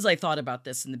 because I thought about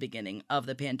this in the beginning of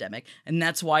the pandemic, and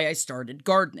that's why I started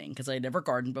gardening, because I had never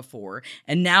gardened before,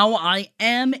 and now I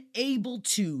am able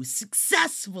to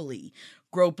successfully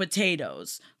grow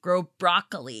potatoes, grow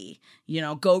broccoli,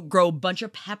 go grow a bunch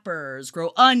of peppers,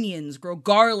 grow onions, grow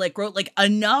garlic, grow like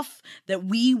enough that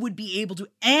we would be able to.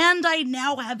 And I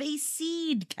now have a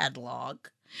seed catalog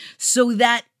so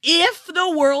that if the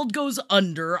world goes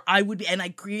under, and I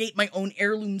create my own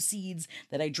heirloom seeds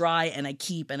that I dry and I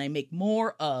keep and I make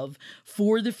more of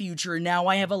for the future. Now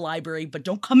I have a library, but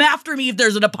don't come after me if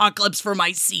there's an apocalypse for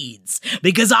my seeds,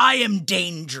 because I am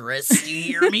dangerous. You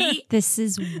hear me? This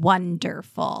is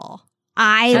wonderful.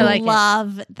 I like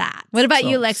love that. What about So,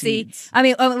 you, Lexi? seeds. I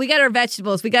mean, we got our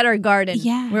vegetables, we got our garden.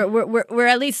 Yeah. we're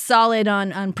at least solid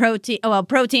on protein.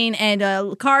 Protein and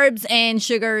carbs and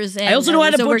sugars. And, I also know how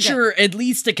to so we're good. butcher at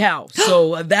least a cow,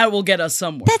 so that will get us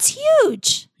somewhere. That's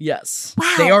huge. Yes.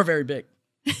 Wow. They are very big.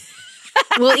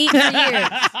 We'll eat for years.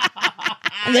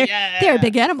 They're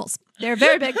big animals. They're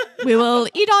very big. We will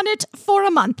eat on it for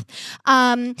a month.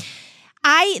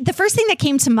 The first thing that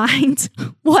came to mind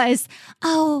was,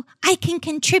 I can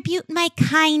contribute my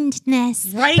kindness.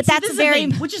 Right? But See, that's this is the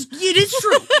thing, it is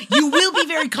true. You will be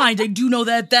very kind. I do know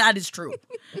that is true.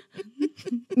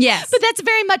 Yes. But that's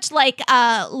very much like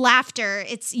laughter.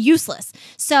 It's useless.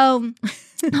 So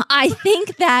I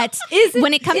think that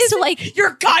when it comes to like,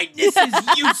 Your kindness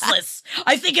is useless.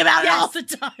 I think about it all the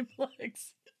time,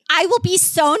 Lex. I will be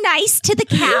so nice to the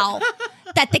cow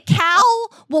that the cow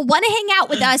will want to hang out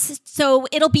with us, so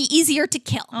it'll be easier to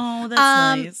kill. Oh,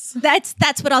 that's nice.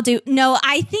 That's what I'll do. No,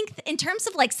 I think in terms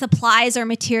of like supplies or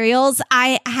materials,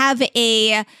 I have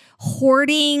a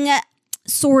hoarding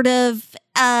sort of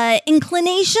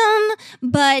inclination,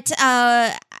 but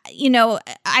I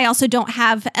also don't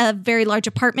have a very large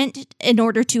apartment in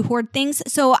order to hoard things.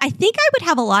 So I think I would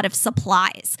have a lot of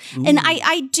supplies. Ooh. And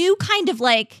I do kind of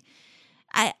like,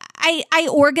 I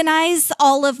organize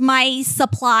all of my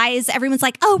supplies. Everyone's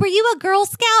like, "Oh, were you a Girl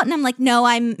Scout?" And I'm like, "No,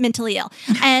 I'm mentally ill."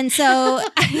 And so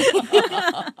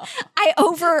I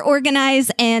over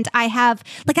organize, and I have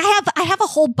a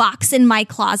whole box in my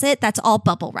closet that's all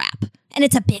bubble wrap, and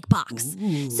it's a big box.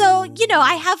 Ooh. So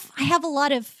I have a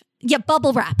lot of. Yeah,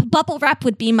 bubble wrap. Bubble wrap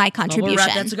would be my contribution. Bubble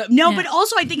wrap, that's a good. No, but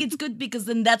also I think it's good because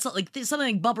then that's like something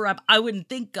like bubble wrap. I wouldn't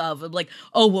think of like,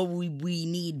 we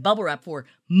need bubble wrap for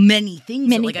many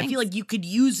things. I feel like you could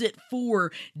use it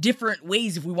for different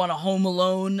ways if we want to home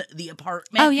alone the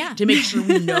apartment. Oh yeah, to make sure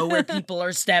we know where people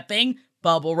are stepping.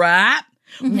 Bubble wrap.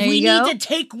 There we you go. need to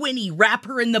take Winnie, wrap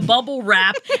her in the bubble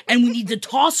wrap, and we need to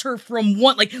toss her from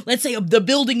one, like, let's say the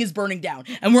building is burning down,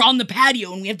 and we're on the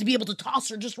patio, and we have to be able to toss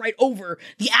her just right over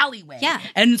the alleyway. Yeah.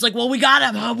 And it's like, well, we have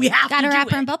gotta to wrap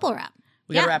do her in it. bubble wrap.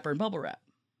 We gotta wrap her in bubble wrap.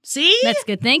 See? That's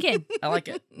good thinking. I like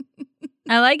it.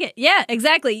 I like it. Yeah,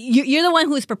 exactly. You're the one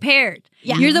who's prepared.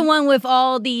 Yeah. You're the one with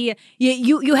all the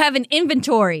you have an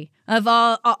inventory of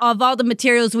all the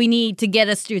materials we need to get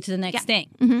us through to the next thing.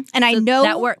 Mm-hmm. And I know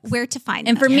that works. where to find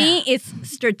And them. for me, it's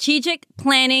strategic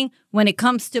planning when it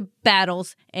comes to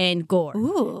battles and gore.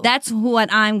 Ooh. That's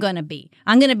what I'm going to be.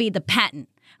 I'm going to be the Patton.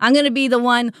 I'm going to be the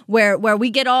one where we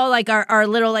get all like our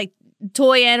little like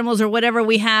toy animals or whatever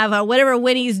we have, or whatever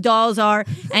Winnie's dolls are,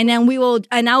 and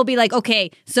then I'll be like, okay,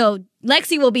 so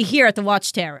Lexi will be here at the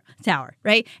watchtower,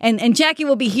 right? And Jackie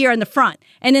will be here in the front.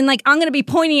 And then like I'm going to be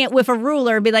pointing it with a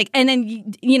ruler and be like, and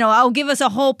then I'll give us a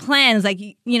whole plan. It's like,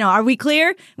 are we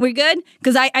clear? We're good?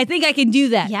 Because I think I can do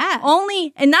that. Yeah.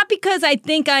 Only, and not because I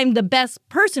think I'm the best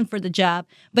person for the job,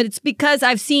 but it's because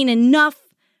I've seen enough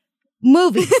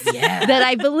movies that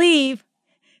I believe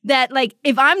that like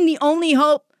if I'm the only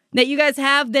hope that you guys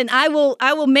have, then I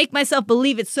will make myself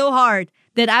believe it so hard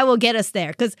that I will get us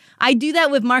there. Because I do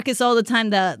that with Marcus all the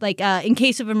time, in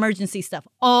case of emergency stuff,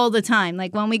 all the time.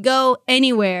 Like when we go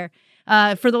anywhere,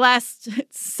 for the last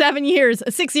 6 years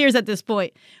at this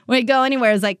point, when we go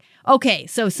anywhere, it's like, okay,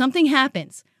 so if something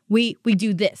happens, we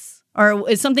do this. Or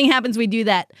if something happens, we do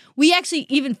that. We actually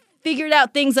even figured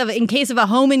out things in case of a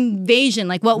home invasion,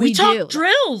 like what we do. We talk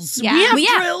drills. Yeah. We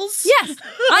have drills. Yes.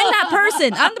 I'm that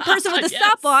person. I'm the person with the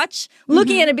stopwatch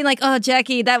looking at it and being like, oh,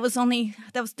 Jackie, that was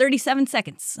 37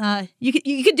 seconds.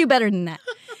 You could do better than that.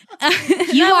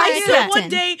 You are I a said captain. one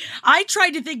day, I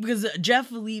tried to think because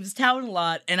Jeff leaves town a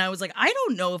lot, and I was like, I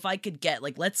don't know if I could get,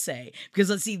 like, let's say,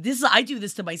 because let's see, I do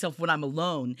this to myself when I'm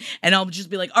alone, and I'll just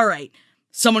be like, all right,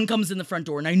 someone comes in the front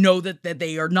door and I know that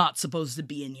they are not supposed to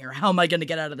be in here. How am I going to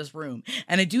get out of this room?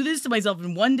 And I do this to myself.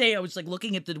 And one day I was like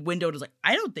looking at the window and I was like,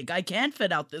 I don't think I can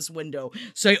fit out this window.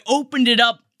 So I opened it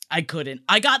up I couldn't.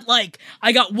 I got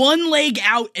one leg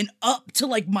out and up to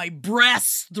like my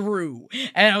breasts through.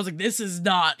 And I was like, this is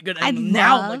not good. And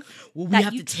now I'm like, well, we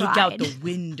have to take out the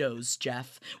windows,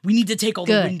 Jeff. We need to take all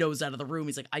the windows out of the room.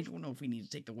 He's like, I don't know if we need to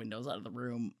take the windows out of the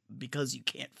room because you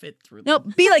can't fit through them. No,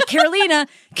 be like Carolina.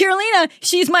 Carolina,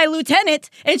 she's my lieutenant,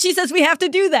 and she says we have to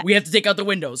do that. We have to take out the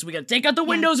windows. We got to take out the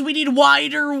windows. We need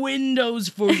wider windows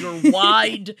for your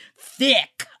wide,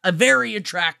 thick, a very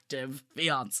attractive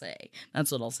fiance.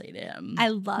 That's what I'll say to him. I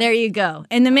love There you go.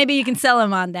 And then maybe you can sell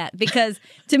him on that, because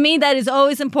to me that is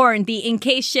always important. The in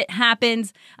case shit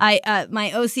happens, my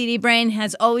OCD brain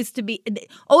always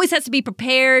has to be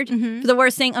prepared for the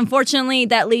worst thing. Unfortunately,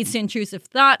 that leads to intrusive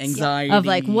thoughts, anxiety of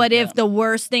like, what if the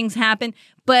worst things happen?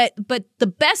 But the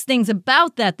best things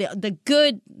about that, the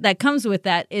good that comes with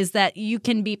that, is that you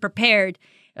can be prepared.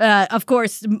 Of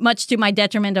course, much to my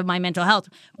detriment of my mental health.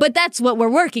 But that's what we're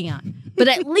working on. But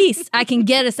at least I can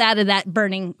get us out of that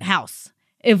burning house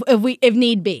if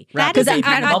need be. That is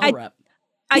bubble wrap.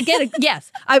 I get it.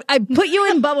 Yes, I put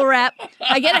you in bubble wrap.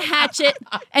 I get a hatchet,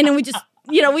 and then we just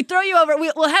we throw you over.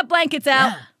 We'll have blankets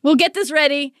out. Yeah. We'll get this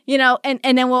ready, and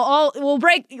then we'll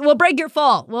break your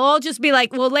fall. We'll all just be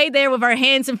like, we'll lay there with our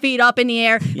hands and feet up in the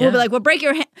air. Yeah. We'll be like, we'll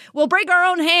break our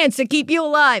own hands to keep you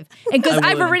alive. And because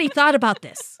I've already thought about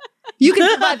this. You can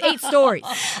survive 8 stories.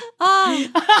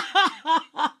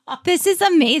 This is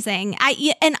amazing.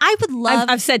 I would love.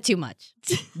 I've said too much.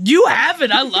 You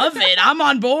haven't. I love it. I'm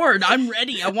on board. I'm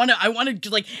ready. I want to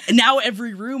like. And now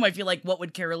every room, I feel like, what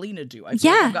would Carolina do? I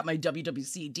feel like I've got my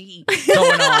WWCD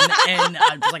going on, and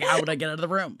I'm just like, how would I get out of the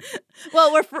room?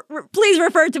 Well, please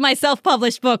refer to my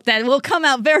self-published book that will come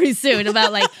out very soon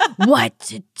about like what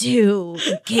to do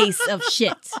in case of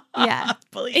shit. Yeah,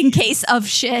 please. In case of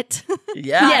shit.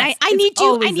 Yeah. Yes, I need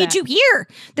you. I need you here.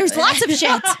 There's lots of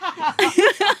shit.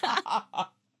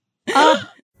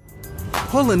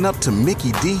 Pulling up to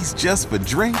Mickey D's just for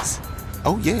drinks?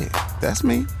 Oh yeah, that's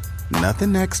me.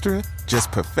 Nothing extra,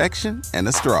 just perfection and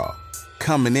a straw.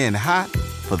 Coming in hot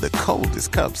for the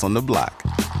coldest cups on the block.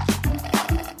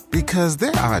 Because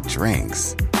there are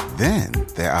drinks. Then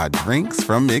there are drinks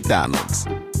from McDonald's.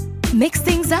 Mix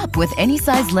things up with any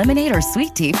size lemonade or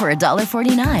sweet tea for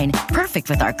 $1.49. Perfect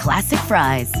with our classic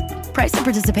fries. Price and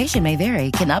participation may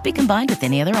vary. Cannot be combined with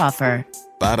any other offer.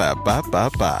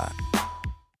 Ba-da-ba-ba-ba.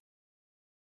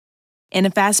 In a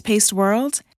fast-paced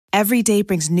world, every day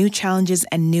brings new challenges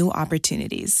and new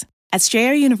opportunities. At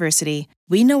Strayer University,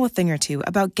 we know a thing or two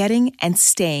about getting and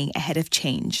staying ahead of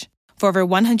change. For over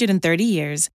 130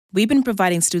 years, we've been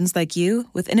providing students like you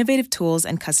with innovative tools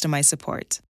and customized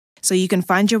support, so you can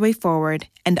find your way forward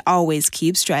and always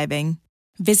keep striving.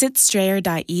 Visit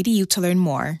strayer.edu to learn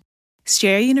more.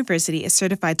 Strayer University is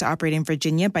certified to operate in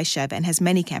Virginia by Chev and has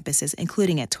many campuses,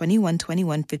 including at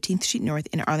 2121 15th Street North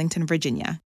in Arlington,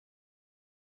 Virginia.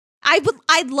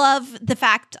 I love the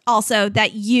fact also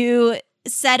that you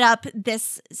set up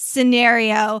this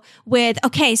scenario with,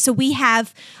 okay, so we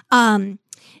have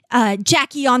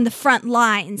Jackie on the front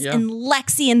lines and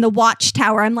Lexi in the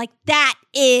watchtower. I'm like, that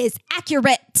is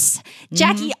accurate.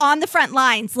 Jackie on the front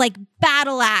lines, like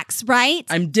battle axe, right?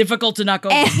 I'm difficult to knock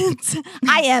over. And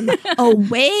I am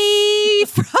away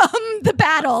from the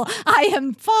battle. I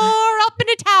am far up in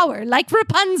a tower, like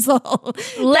Rapunzel.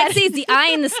 Lexi's the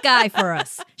eye in the sky for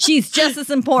us. She's just as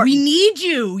important. We need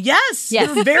you. Yes.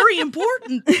 You're very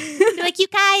important. Like, you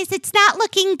guys, it's not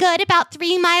looking good about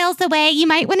 3 miles away. You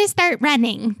might want to start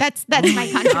running. That's my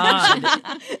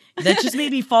contribution. That just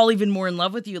made me fall even more in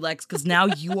love with you, Lex, because now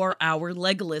you are our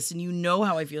Legolas, and you know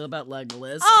how I feel about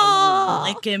Legolas. I want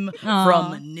to lick him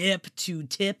from nip to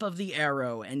tip of the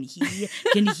arrow, and he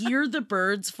can hear the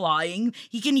birds flying.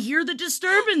 He can hear the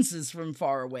disturbances from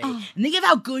far away. And think of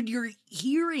how good your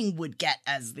hearing would get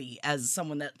as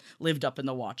someone that lived up in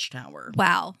the watchtower.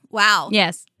 Wow.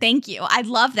 Yes. Thank you. I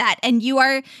love that. And you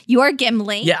are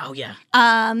Gimli. Yeah, oh yeah.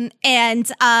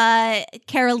 And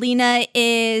Carolina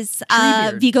is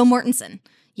Viggo Mortensen.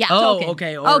 Yeah. Oh,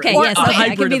 okay. Okay, yes.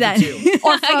 I can be that.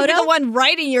 Or I can be the one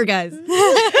writing your guys.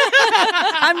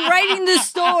 I'm writing the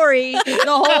story the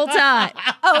whole time.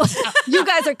 Oh, you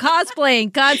guys are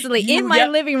cosplaying constantly in my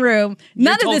living room.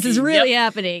 None of this is really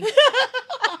happening.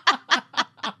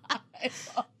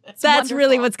 That's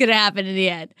really what's going to happen in the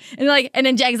end. And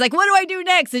then Jackie's like, what do I do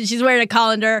next? And she's wearing a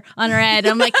colander on her head.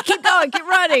 I'm like, keep going, keep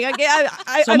running.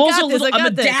 I'm a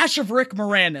dash of Rick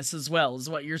Moranis as well, is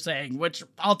what you're saying, which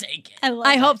I'll take it.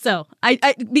 I hope so.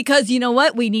 Because you know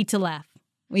what? We need to laugh.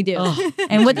 We do.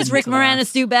 And what does Rick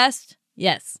Moranis do best?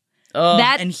 Yes.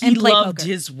 That and he play loved poker.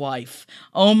 his wife.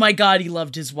 Oh my God, he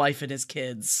loved his wife and his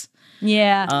kids.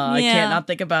 Yeah. I can't not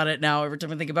think about it now every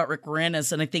time I think about Rick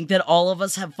Moranis. And I think that all of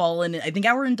us have fallen. I think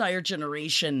our entire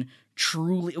generation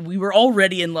truly, we were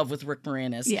already in love with Rick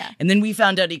Moranis. Yeah. And then we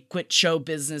found out he quit show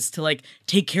business to like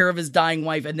take care of his dying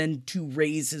wife and then to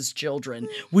raise his children,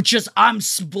 which just, I'm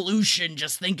splooshing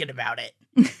just thinking about it.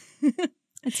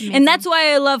 And that's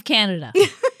why I love Canada.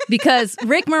 Because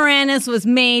Rick Moranis was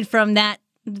made from that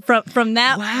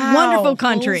wonderful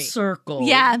country. Full circle.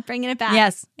 Yeah, bringing it back.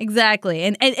 Yes, exactly.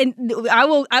 And I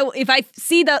will if I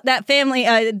see that family,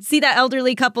 see that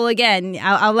elderly couple again,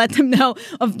 I'll let them know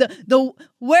of the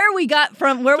where we got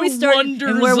from, where we started,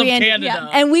 and where we ended. Canada.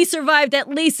 Yeah. And we survived at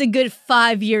least a good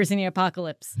 5 years in the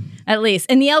apocalypse, at least.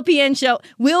 And the LPN show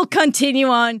will continue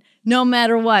on no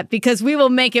matter what, because we will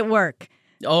make it work.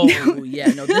 Oh, yeah.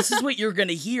 No, this is what you're going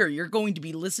to hear. You're going to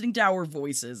be listening to our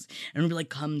voices and be like,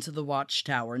 come to the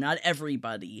Watchtower. Not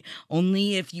everybody.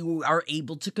 Only if you are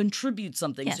able to contribute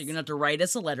something. Yes. So you're going to have to write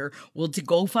us a letter. We'll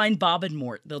go find Bob and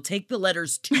Mort. They'll take the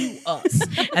letters to us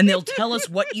and they'll tell us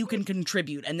what you can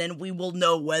contribute. And then we will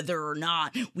know whether or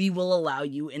not we will allow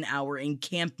you in our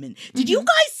encampment. Did you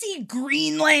guys see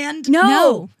Greenland?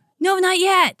 No, not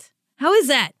yet. How is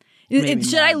that? Maybe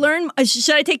Should I not. learn?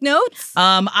 Should I take notes?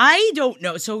 I don't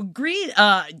know. So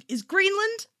is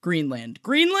Greenland?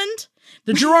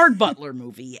 The Gerard Butler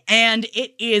movie. And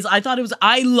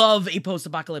I love a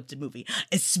post-apocalyptic movie,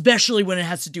 especially when it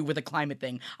has to do with a climate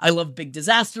thing. I love big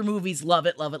disaster movies. Love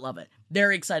it, love it, love it.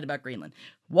 Very excited about Greenland.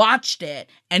 Watched it,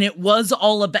 and it was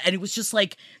all about, and it was just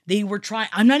like, they were trying,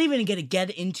 I'm not even going to get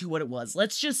into what it was.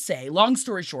 Let's just say, long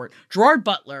story short, Gerard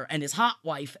Butler and his hot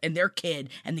wife and their kid,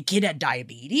 and the kid had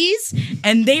diabetes,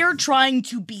 and they are trying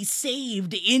to be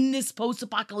saved in this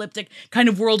post-apocalyptic kind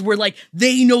of world where, like,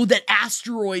 they know that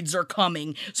asteroids are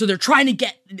coming, so they're trying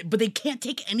to but they can't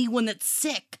take anyone that's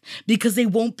sick, because they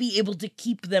won't be able to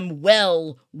keep them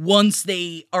well once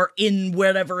they are in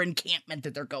whatever encampment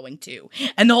that they're going to.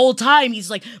 And the whole time, he's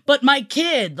like, but my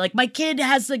kid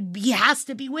he has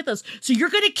to be with us. So you're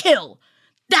going to kill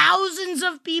thousands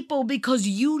of people because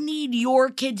you need your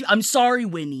kid. I'm sorry,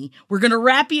 Winnie. We're going to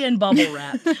wrap you in bubble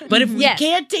wrap. But if we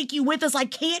can't take you with us, I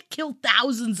can't kill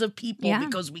thousands of people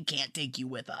because we can't take you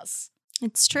with us.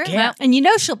 It's true. Yeah. And you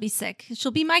know she'll be sick.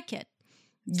 She'll be my kid.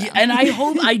 So. Yeah, and I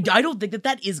hope, I don't think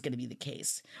that is going to be the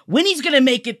case. Winnie's going to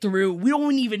make it through. We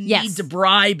don't even need to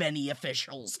bribe any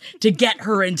officials to get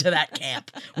her into that camp.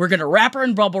 We're going to wrap her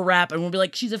in bubble wrap, and we'll be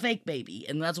like, she's a fake baby.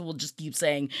 And that's what we'll just keep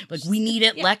saying. Like, we need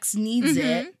it. Lex needs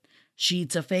it.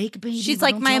 She's a fake baby. She's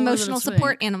like my emotional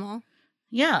support animal.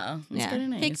 Yeah. That's kind of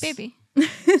nice. Fake baby.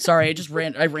 Sorry,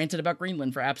 I ranted about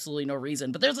Greenland for absolutely no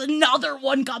reason. But there's another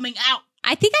one coming out.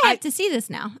 I think I have to see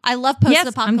this now. I love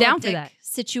post-apocalyptic I'm down for that.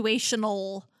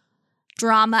 Situational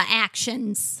drama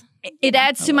actions. It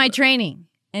adds to my training.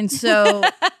 And so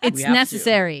it's have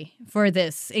necessary for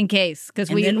this in case, because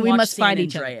we watch must fight San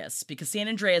each other. Andreas, because San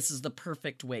Andreas is the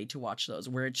perfect way to watch those,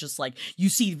 where it's just like, you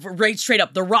see right straight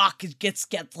up, The Rock gets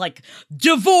like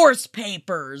divorce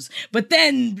papers, but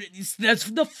then that's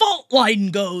the fault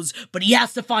line goes, but he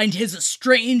has to find his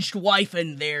estranged wife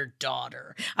and their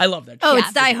daughter. I love that. Oh, shit.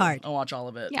 it's Die Hard. I'll watch all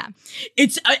of it. Yeah.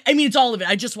 It's all of it.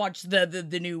 I just watched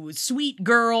the new Sweet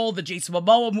Girl, the Jason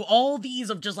Momoa, all these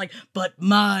of just like, but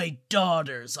my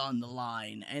daughter's on the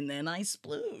line, and then I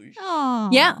splooge. Oh.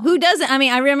 Yeah, who doesn't? I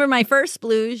mean, I remember my first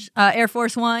splooge, Air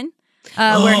Force One,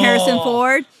 where Harrison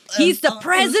Ford, he's the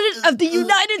president of the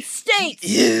United States.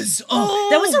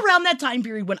 That was around that time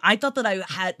period when I thought that I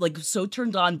had like so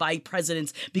turned on by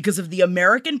presidents because of the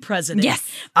American president. Yes.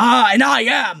 And I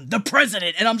am the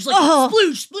president. And I'm just like,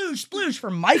 sploosh, sploosh, sploosh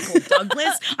for Michael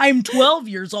Douglas. I'm 12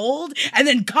 years old. And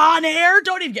then Con Air,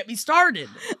 don't even get me started.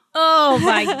 Oh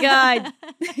my God.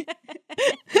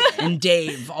 And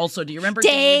Dave, also, do you remember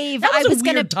Dave? That was I was a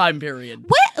gonna- weird time period.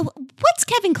 What's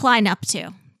Kevin Klein up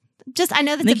to? Just I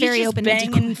know that's I think a very he's just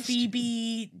open-ended banging question.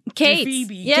 Phoebe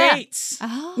Cates. Yeah. Cates.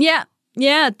 Oh. Yeah,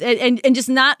 and just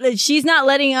she's not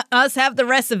letting us have the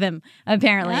rest of him,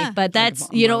 apparently. Yeah. But that's,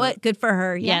 you know what? Good for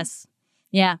her. Yeah.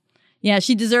 Yes. Yeah,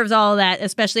 she deserves all of that,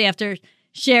 especially after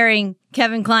sharing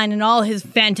Kevin Kline in all his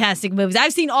fantastic movies.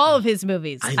 I've seen all of his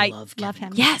movies. I love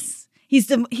him. Yes.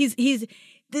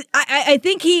 I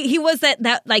think he was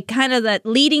that like kind of that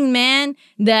leading man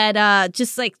that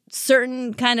just like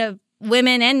certain kind of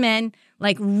women and men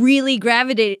like really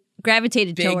gravitated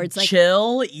Big towards. Like,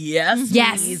 chill, yes.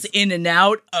 Yes. He's in and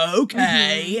out,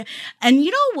 okay. And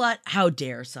you know what? How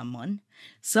dare someone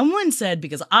Someone said,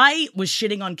 because I was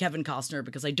shitting on Kevin Costner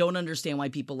because I don't understand why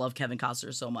people love Kevin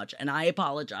Costner so much. And I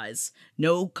apologize.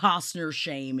 No Costner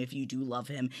shame if you do love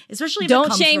him, especially if it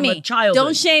comes from a childhood.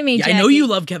 Don't shame me, I know you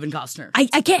love Kevin Costner.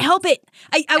 I can't help it.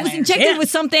 I was injected with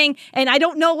something and I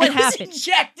don't know what happened.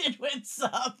 Injected with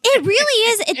something. It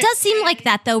really is. It does seem like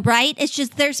that though, right? It's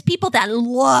just there's people that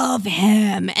love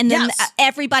him and then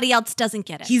everybody else doesn't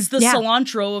get it. He's the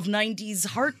cilantro of 90s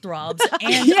heartthrobs.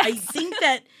 And I think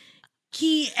that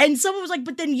and someone was like,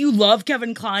 but then you love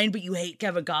Kevin Kline, but you hate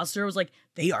Kevin Costner. I was like,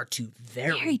 they are two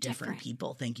very different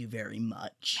people. Thank you very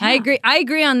much. I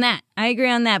agree on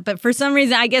that. But for some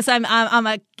reason, I guess I'm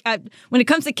when it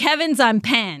comes to Kevin's, I'm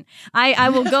Pan. I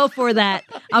will go for that.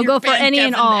 I'll go for any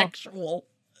and all. Actual.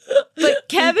 But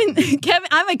Kevin,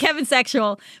 I'm a Kevin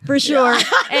sexual for sure.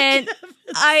 And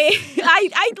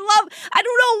I don't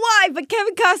know why, but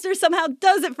Kevin Costner somehow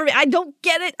does it for me. I don't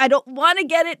get it. I don't want to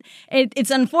get it.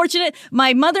 It's unfortunate.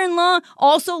 My mother-in-law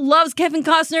also loves Kevin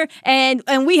Costner, and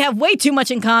we have way too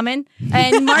much in common.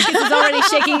 And Marcus is already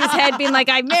shaking his head, being like,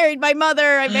 I married my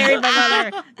mother.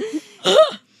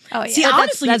 Oh, yeah. See,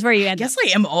 honestly, that's where you end. I guess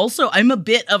I'm a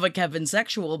bit of a Kevin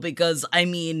sexual because, I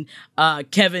mean,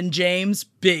 Kevin James,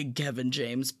 big Kevin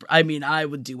James. I mean, I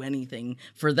would do anything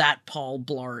for that Paul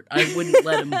Blart. I wouldn't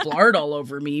let him blart all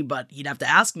over me, but he'd have to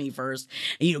ask me first.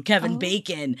 And, Kevin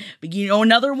Bacon. But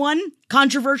another one,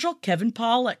 controversial, Kevin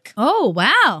Pollak. Oh,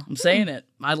 wow. I'm saying it.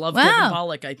 I love Kevin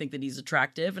Pollak. I think that he's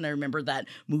attractive. And I remember that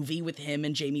movie with him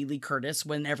and Jamie Lee Curtis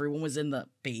when everyone was in the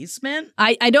basement.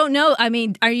 I don't know. I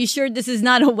mean, are you sure this is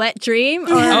not a wet dream?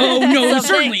 Or oh, no,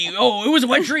 certainly. Oh, it was a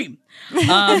wet dream.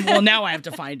 Well, now I have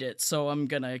to find it. So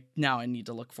I need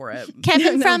to look for it.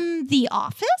 Kevin from The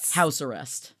Office? House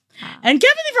Arrest. And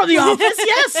Kevin from The Office,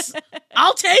 yes.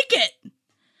 I'll take it.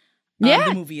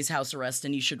 The movie is House Arrest,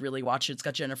 and you should really watch it. It's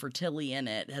got Jennifer Tilly in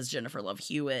it. It has Jennifer Love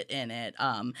Hewitt in it.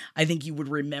 I think you would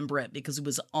remember it because it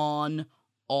was on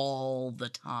all the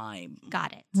time.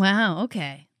 Got it. Wow,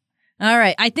 okay. All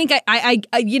right. I think I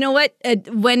you know what?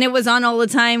 When it was on all the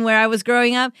time where I was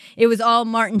growing up, it was all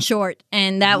Martin Short,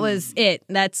 and that was it.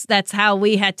 That's how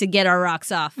we had to get our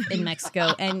rocks off in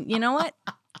Mexico. And you know what?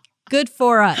 Good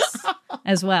for us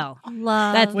as well.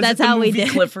 Love. Was that's it the how we movie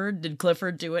did. Clifford? Did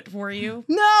Clifford do it for you?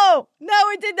 No,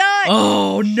 it did not.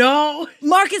 Oh no!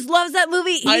 Marcus loves that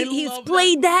movie. He's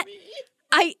played that.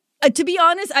 To be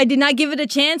honest, I did not give it a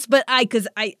chance, but because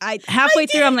I halfway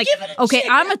through, I'm like, okay,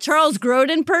 I'm a Charles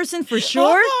Grodin person for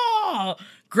sure. Oh,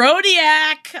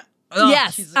 Grodiak. Oh,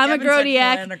 yes, I'm a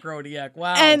Grodiak. And a Grodiak.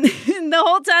 Wow. And the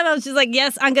whole time I was just like,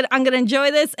 yes, I'm gonna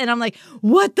enjoy this. And I'm like,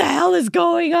 what the hell is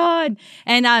going on?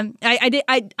 And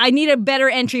I need a better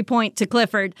entry point to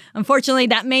Clifford. Unfortunately,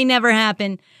 that may never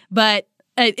happen, but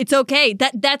it's okay.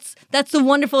 That's the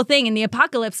wonderful thing. In the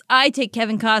apocalypse, I take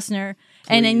Kevin Costner,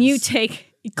 and then you take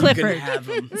Clifford. You can have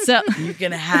him. So you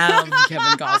can have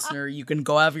Kevin Costner. You can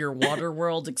go have your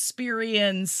Waterworld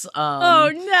experience.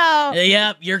 Oh no!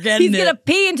 Yep, you're getting. He's gonna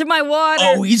pee into my water.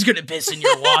 Oh, he's gonna piss in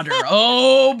your water.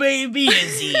 Oh, baby,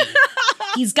 is he?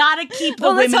 He's got to keep the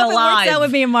women alive. It works out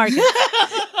with me and Marcus.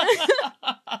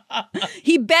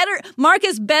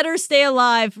 Marcus better stay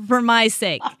alive for my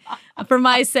sake. For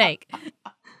my sake.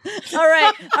 All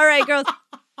right, girls.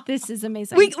 This is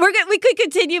amazing. We could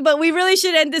continue, but we really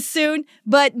should end this soon.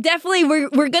 But definitely,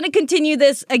 we're going to continue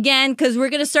this again because we're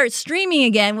going to start streaming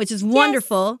again, which is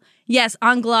wonderful. Yes,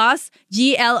 on GLOS,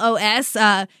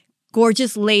 GLOS,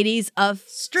 gorgeous ladies of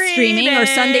streaming or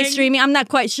Sunday streaming. I'm not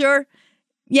quite sure.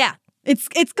 Yeah. It's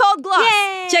called GLOS.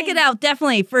 Yay! Check it out,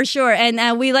 definitely, for sure.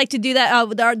 And we like to do that.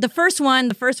 The first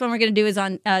one we're going to do is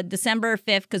on December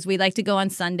 5th because we like to go on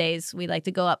Sundays. We like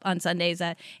to go up on Sundays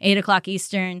at 8 o'clock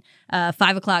Eastern, 5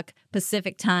 o'clock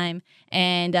Pacific time.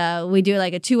 And we do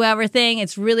like a 2-hour thing.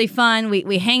 It's really fun.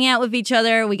 We hang out with each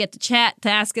other. We get to chat, to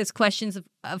ask us questions,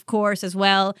 of course, as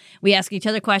well. We ask each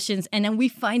other questions. And then we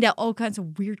find out all kinds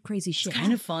of weird, crazy shit. It's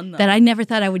kind of fun, though. That I never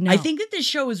thought I would know. I think that this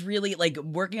show is really, like,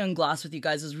 working on GLOS with you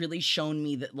guys has really shown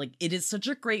me that, like, it is such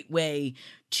a great way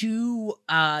to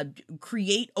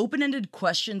create open-ended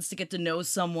questions to get to know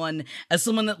someone as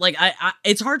someone that, like, I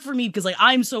it's hard for me because, like,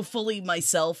 I'm so fully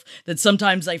myself that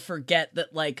sometimes I forget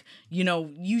that, like,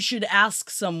 you should ask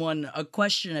someone a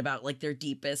question about, like, their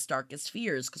deepest, darkest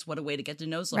fears, because what a way to get to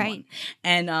know someone. Right.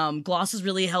 And GLOS has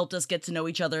really helped us get to know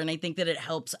each other, and I think that it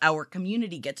helps our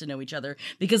community get to know each other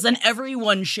because then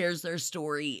everyone shares their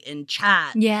story in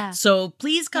chat. Yeah. So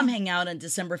please come hang out on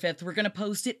December 5th. We're going to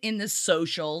post it in the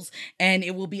socials, and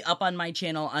it will be up on my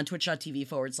channel on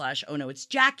twitch.tv/oh no it's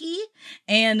Jackie,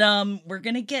 and we're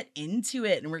going to get into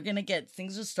it, and we're going to get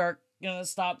things to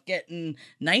stop getting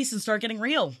nice and start getting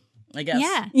real. I guess.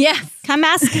 Yeah. Yes. Come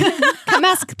ask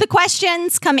the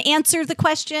questions, come answer the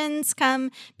questions,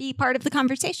 come be part of the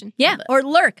conversation. Yeah. Or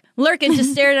lurk and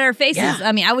just stare at our faces. Yeah.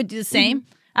 I mean, I would do the same.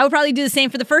 I would probably do the same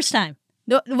for the first time.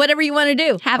 Whatever you want to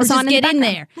do. Have or us just on in the get in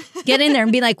there. Get in there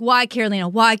and be like, why, Carolina?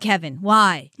 Why, Kevin?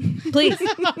 Why? Please.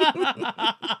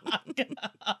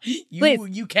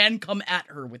 You can come at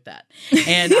her with that.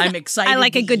 And I'm excited. I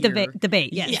like a to good hear-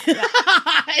 debate. Yes. Yeah.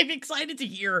 I'm excited to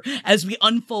hear as we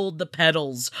unfold the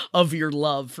petals of your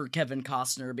love for Kevin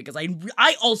Costner, because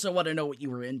I also want to know what you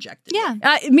were injecting.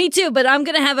 Yeah. Me too, but I'm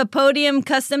going to have a podium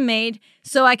custom made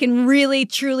so I can really,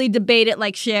 truly debate it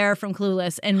like Cher from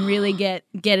Clueless and really get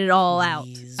it all out.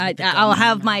 I'll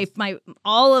have my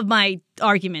all of my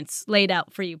arguments laid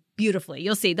out for you beautifully.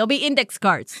 You'll see. There'll be index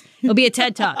cards. It'll be a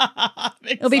TED Talk.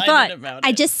 It'll be fun. About I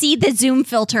it. just see the Zoom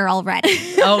filter already.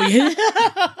 Oh, yeah.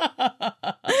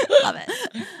 Love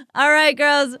it. All right,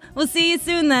 girls. We'll see you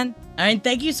soon then. All right.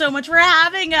 Thank you so much for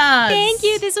having us. Thank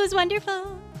you. This was wonderful.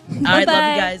 All right. Love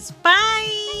Bye-bye. you guys.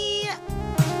 Bye.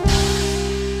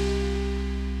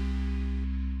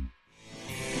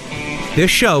 This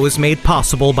show is made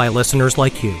possible by listeners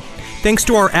like you. Thanks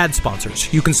to our ad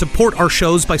sponsors, you can support our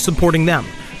shows by supporting them.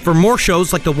 For more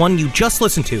shows like the one you just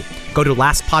listened to, go to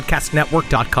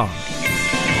lastpodcastnetwork.com.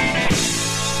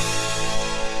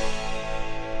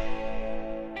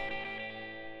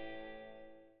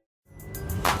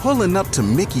 Pulling up to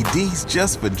Mickey D's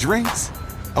just for drinks?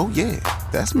 Oh yeah,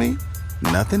 that's me.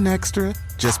 Nothing extra,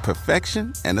 just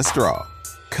perfection and a straw.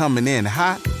 Coming in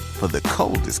hot for the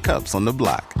coldest cups on the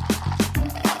block.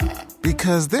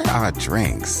 Because there are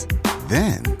drinks.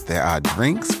 Then there are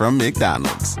drinks from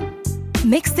McDonald's.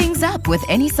 Mix things up with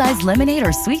any size lemonade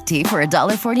or sweet tea for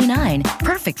 $1.49.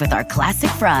 Perfect with our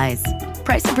classic fries.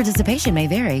 Price and participation may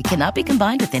vary. Cannot be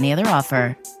combined with any other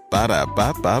offer.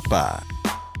 Ba-da-ba-ba-ba.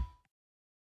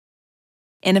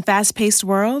 In a fast-paced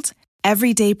world,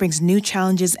 every day brings new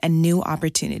challenges and new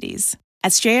opportunities.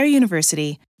 At Strayer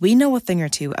University, we know a thing or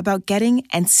two about getting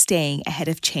and staying ahead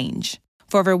of change.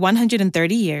 For over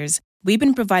 130 years, we've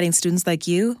been providing students like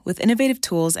you with innovative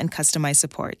tools and customized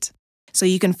support, so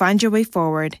you can find your way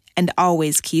forward and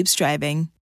always keep striving.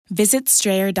 Visit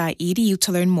strayer.edu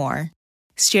to learn more.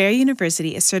 Strayer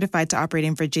University is certified to operate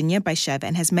in Virginia by Chev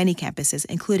and has many campuses,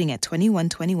 including at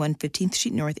 2121 15th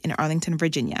Street North in Arlington,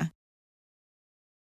 Virginia.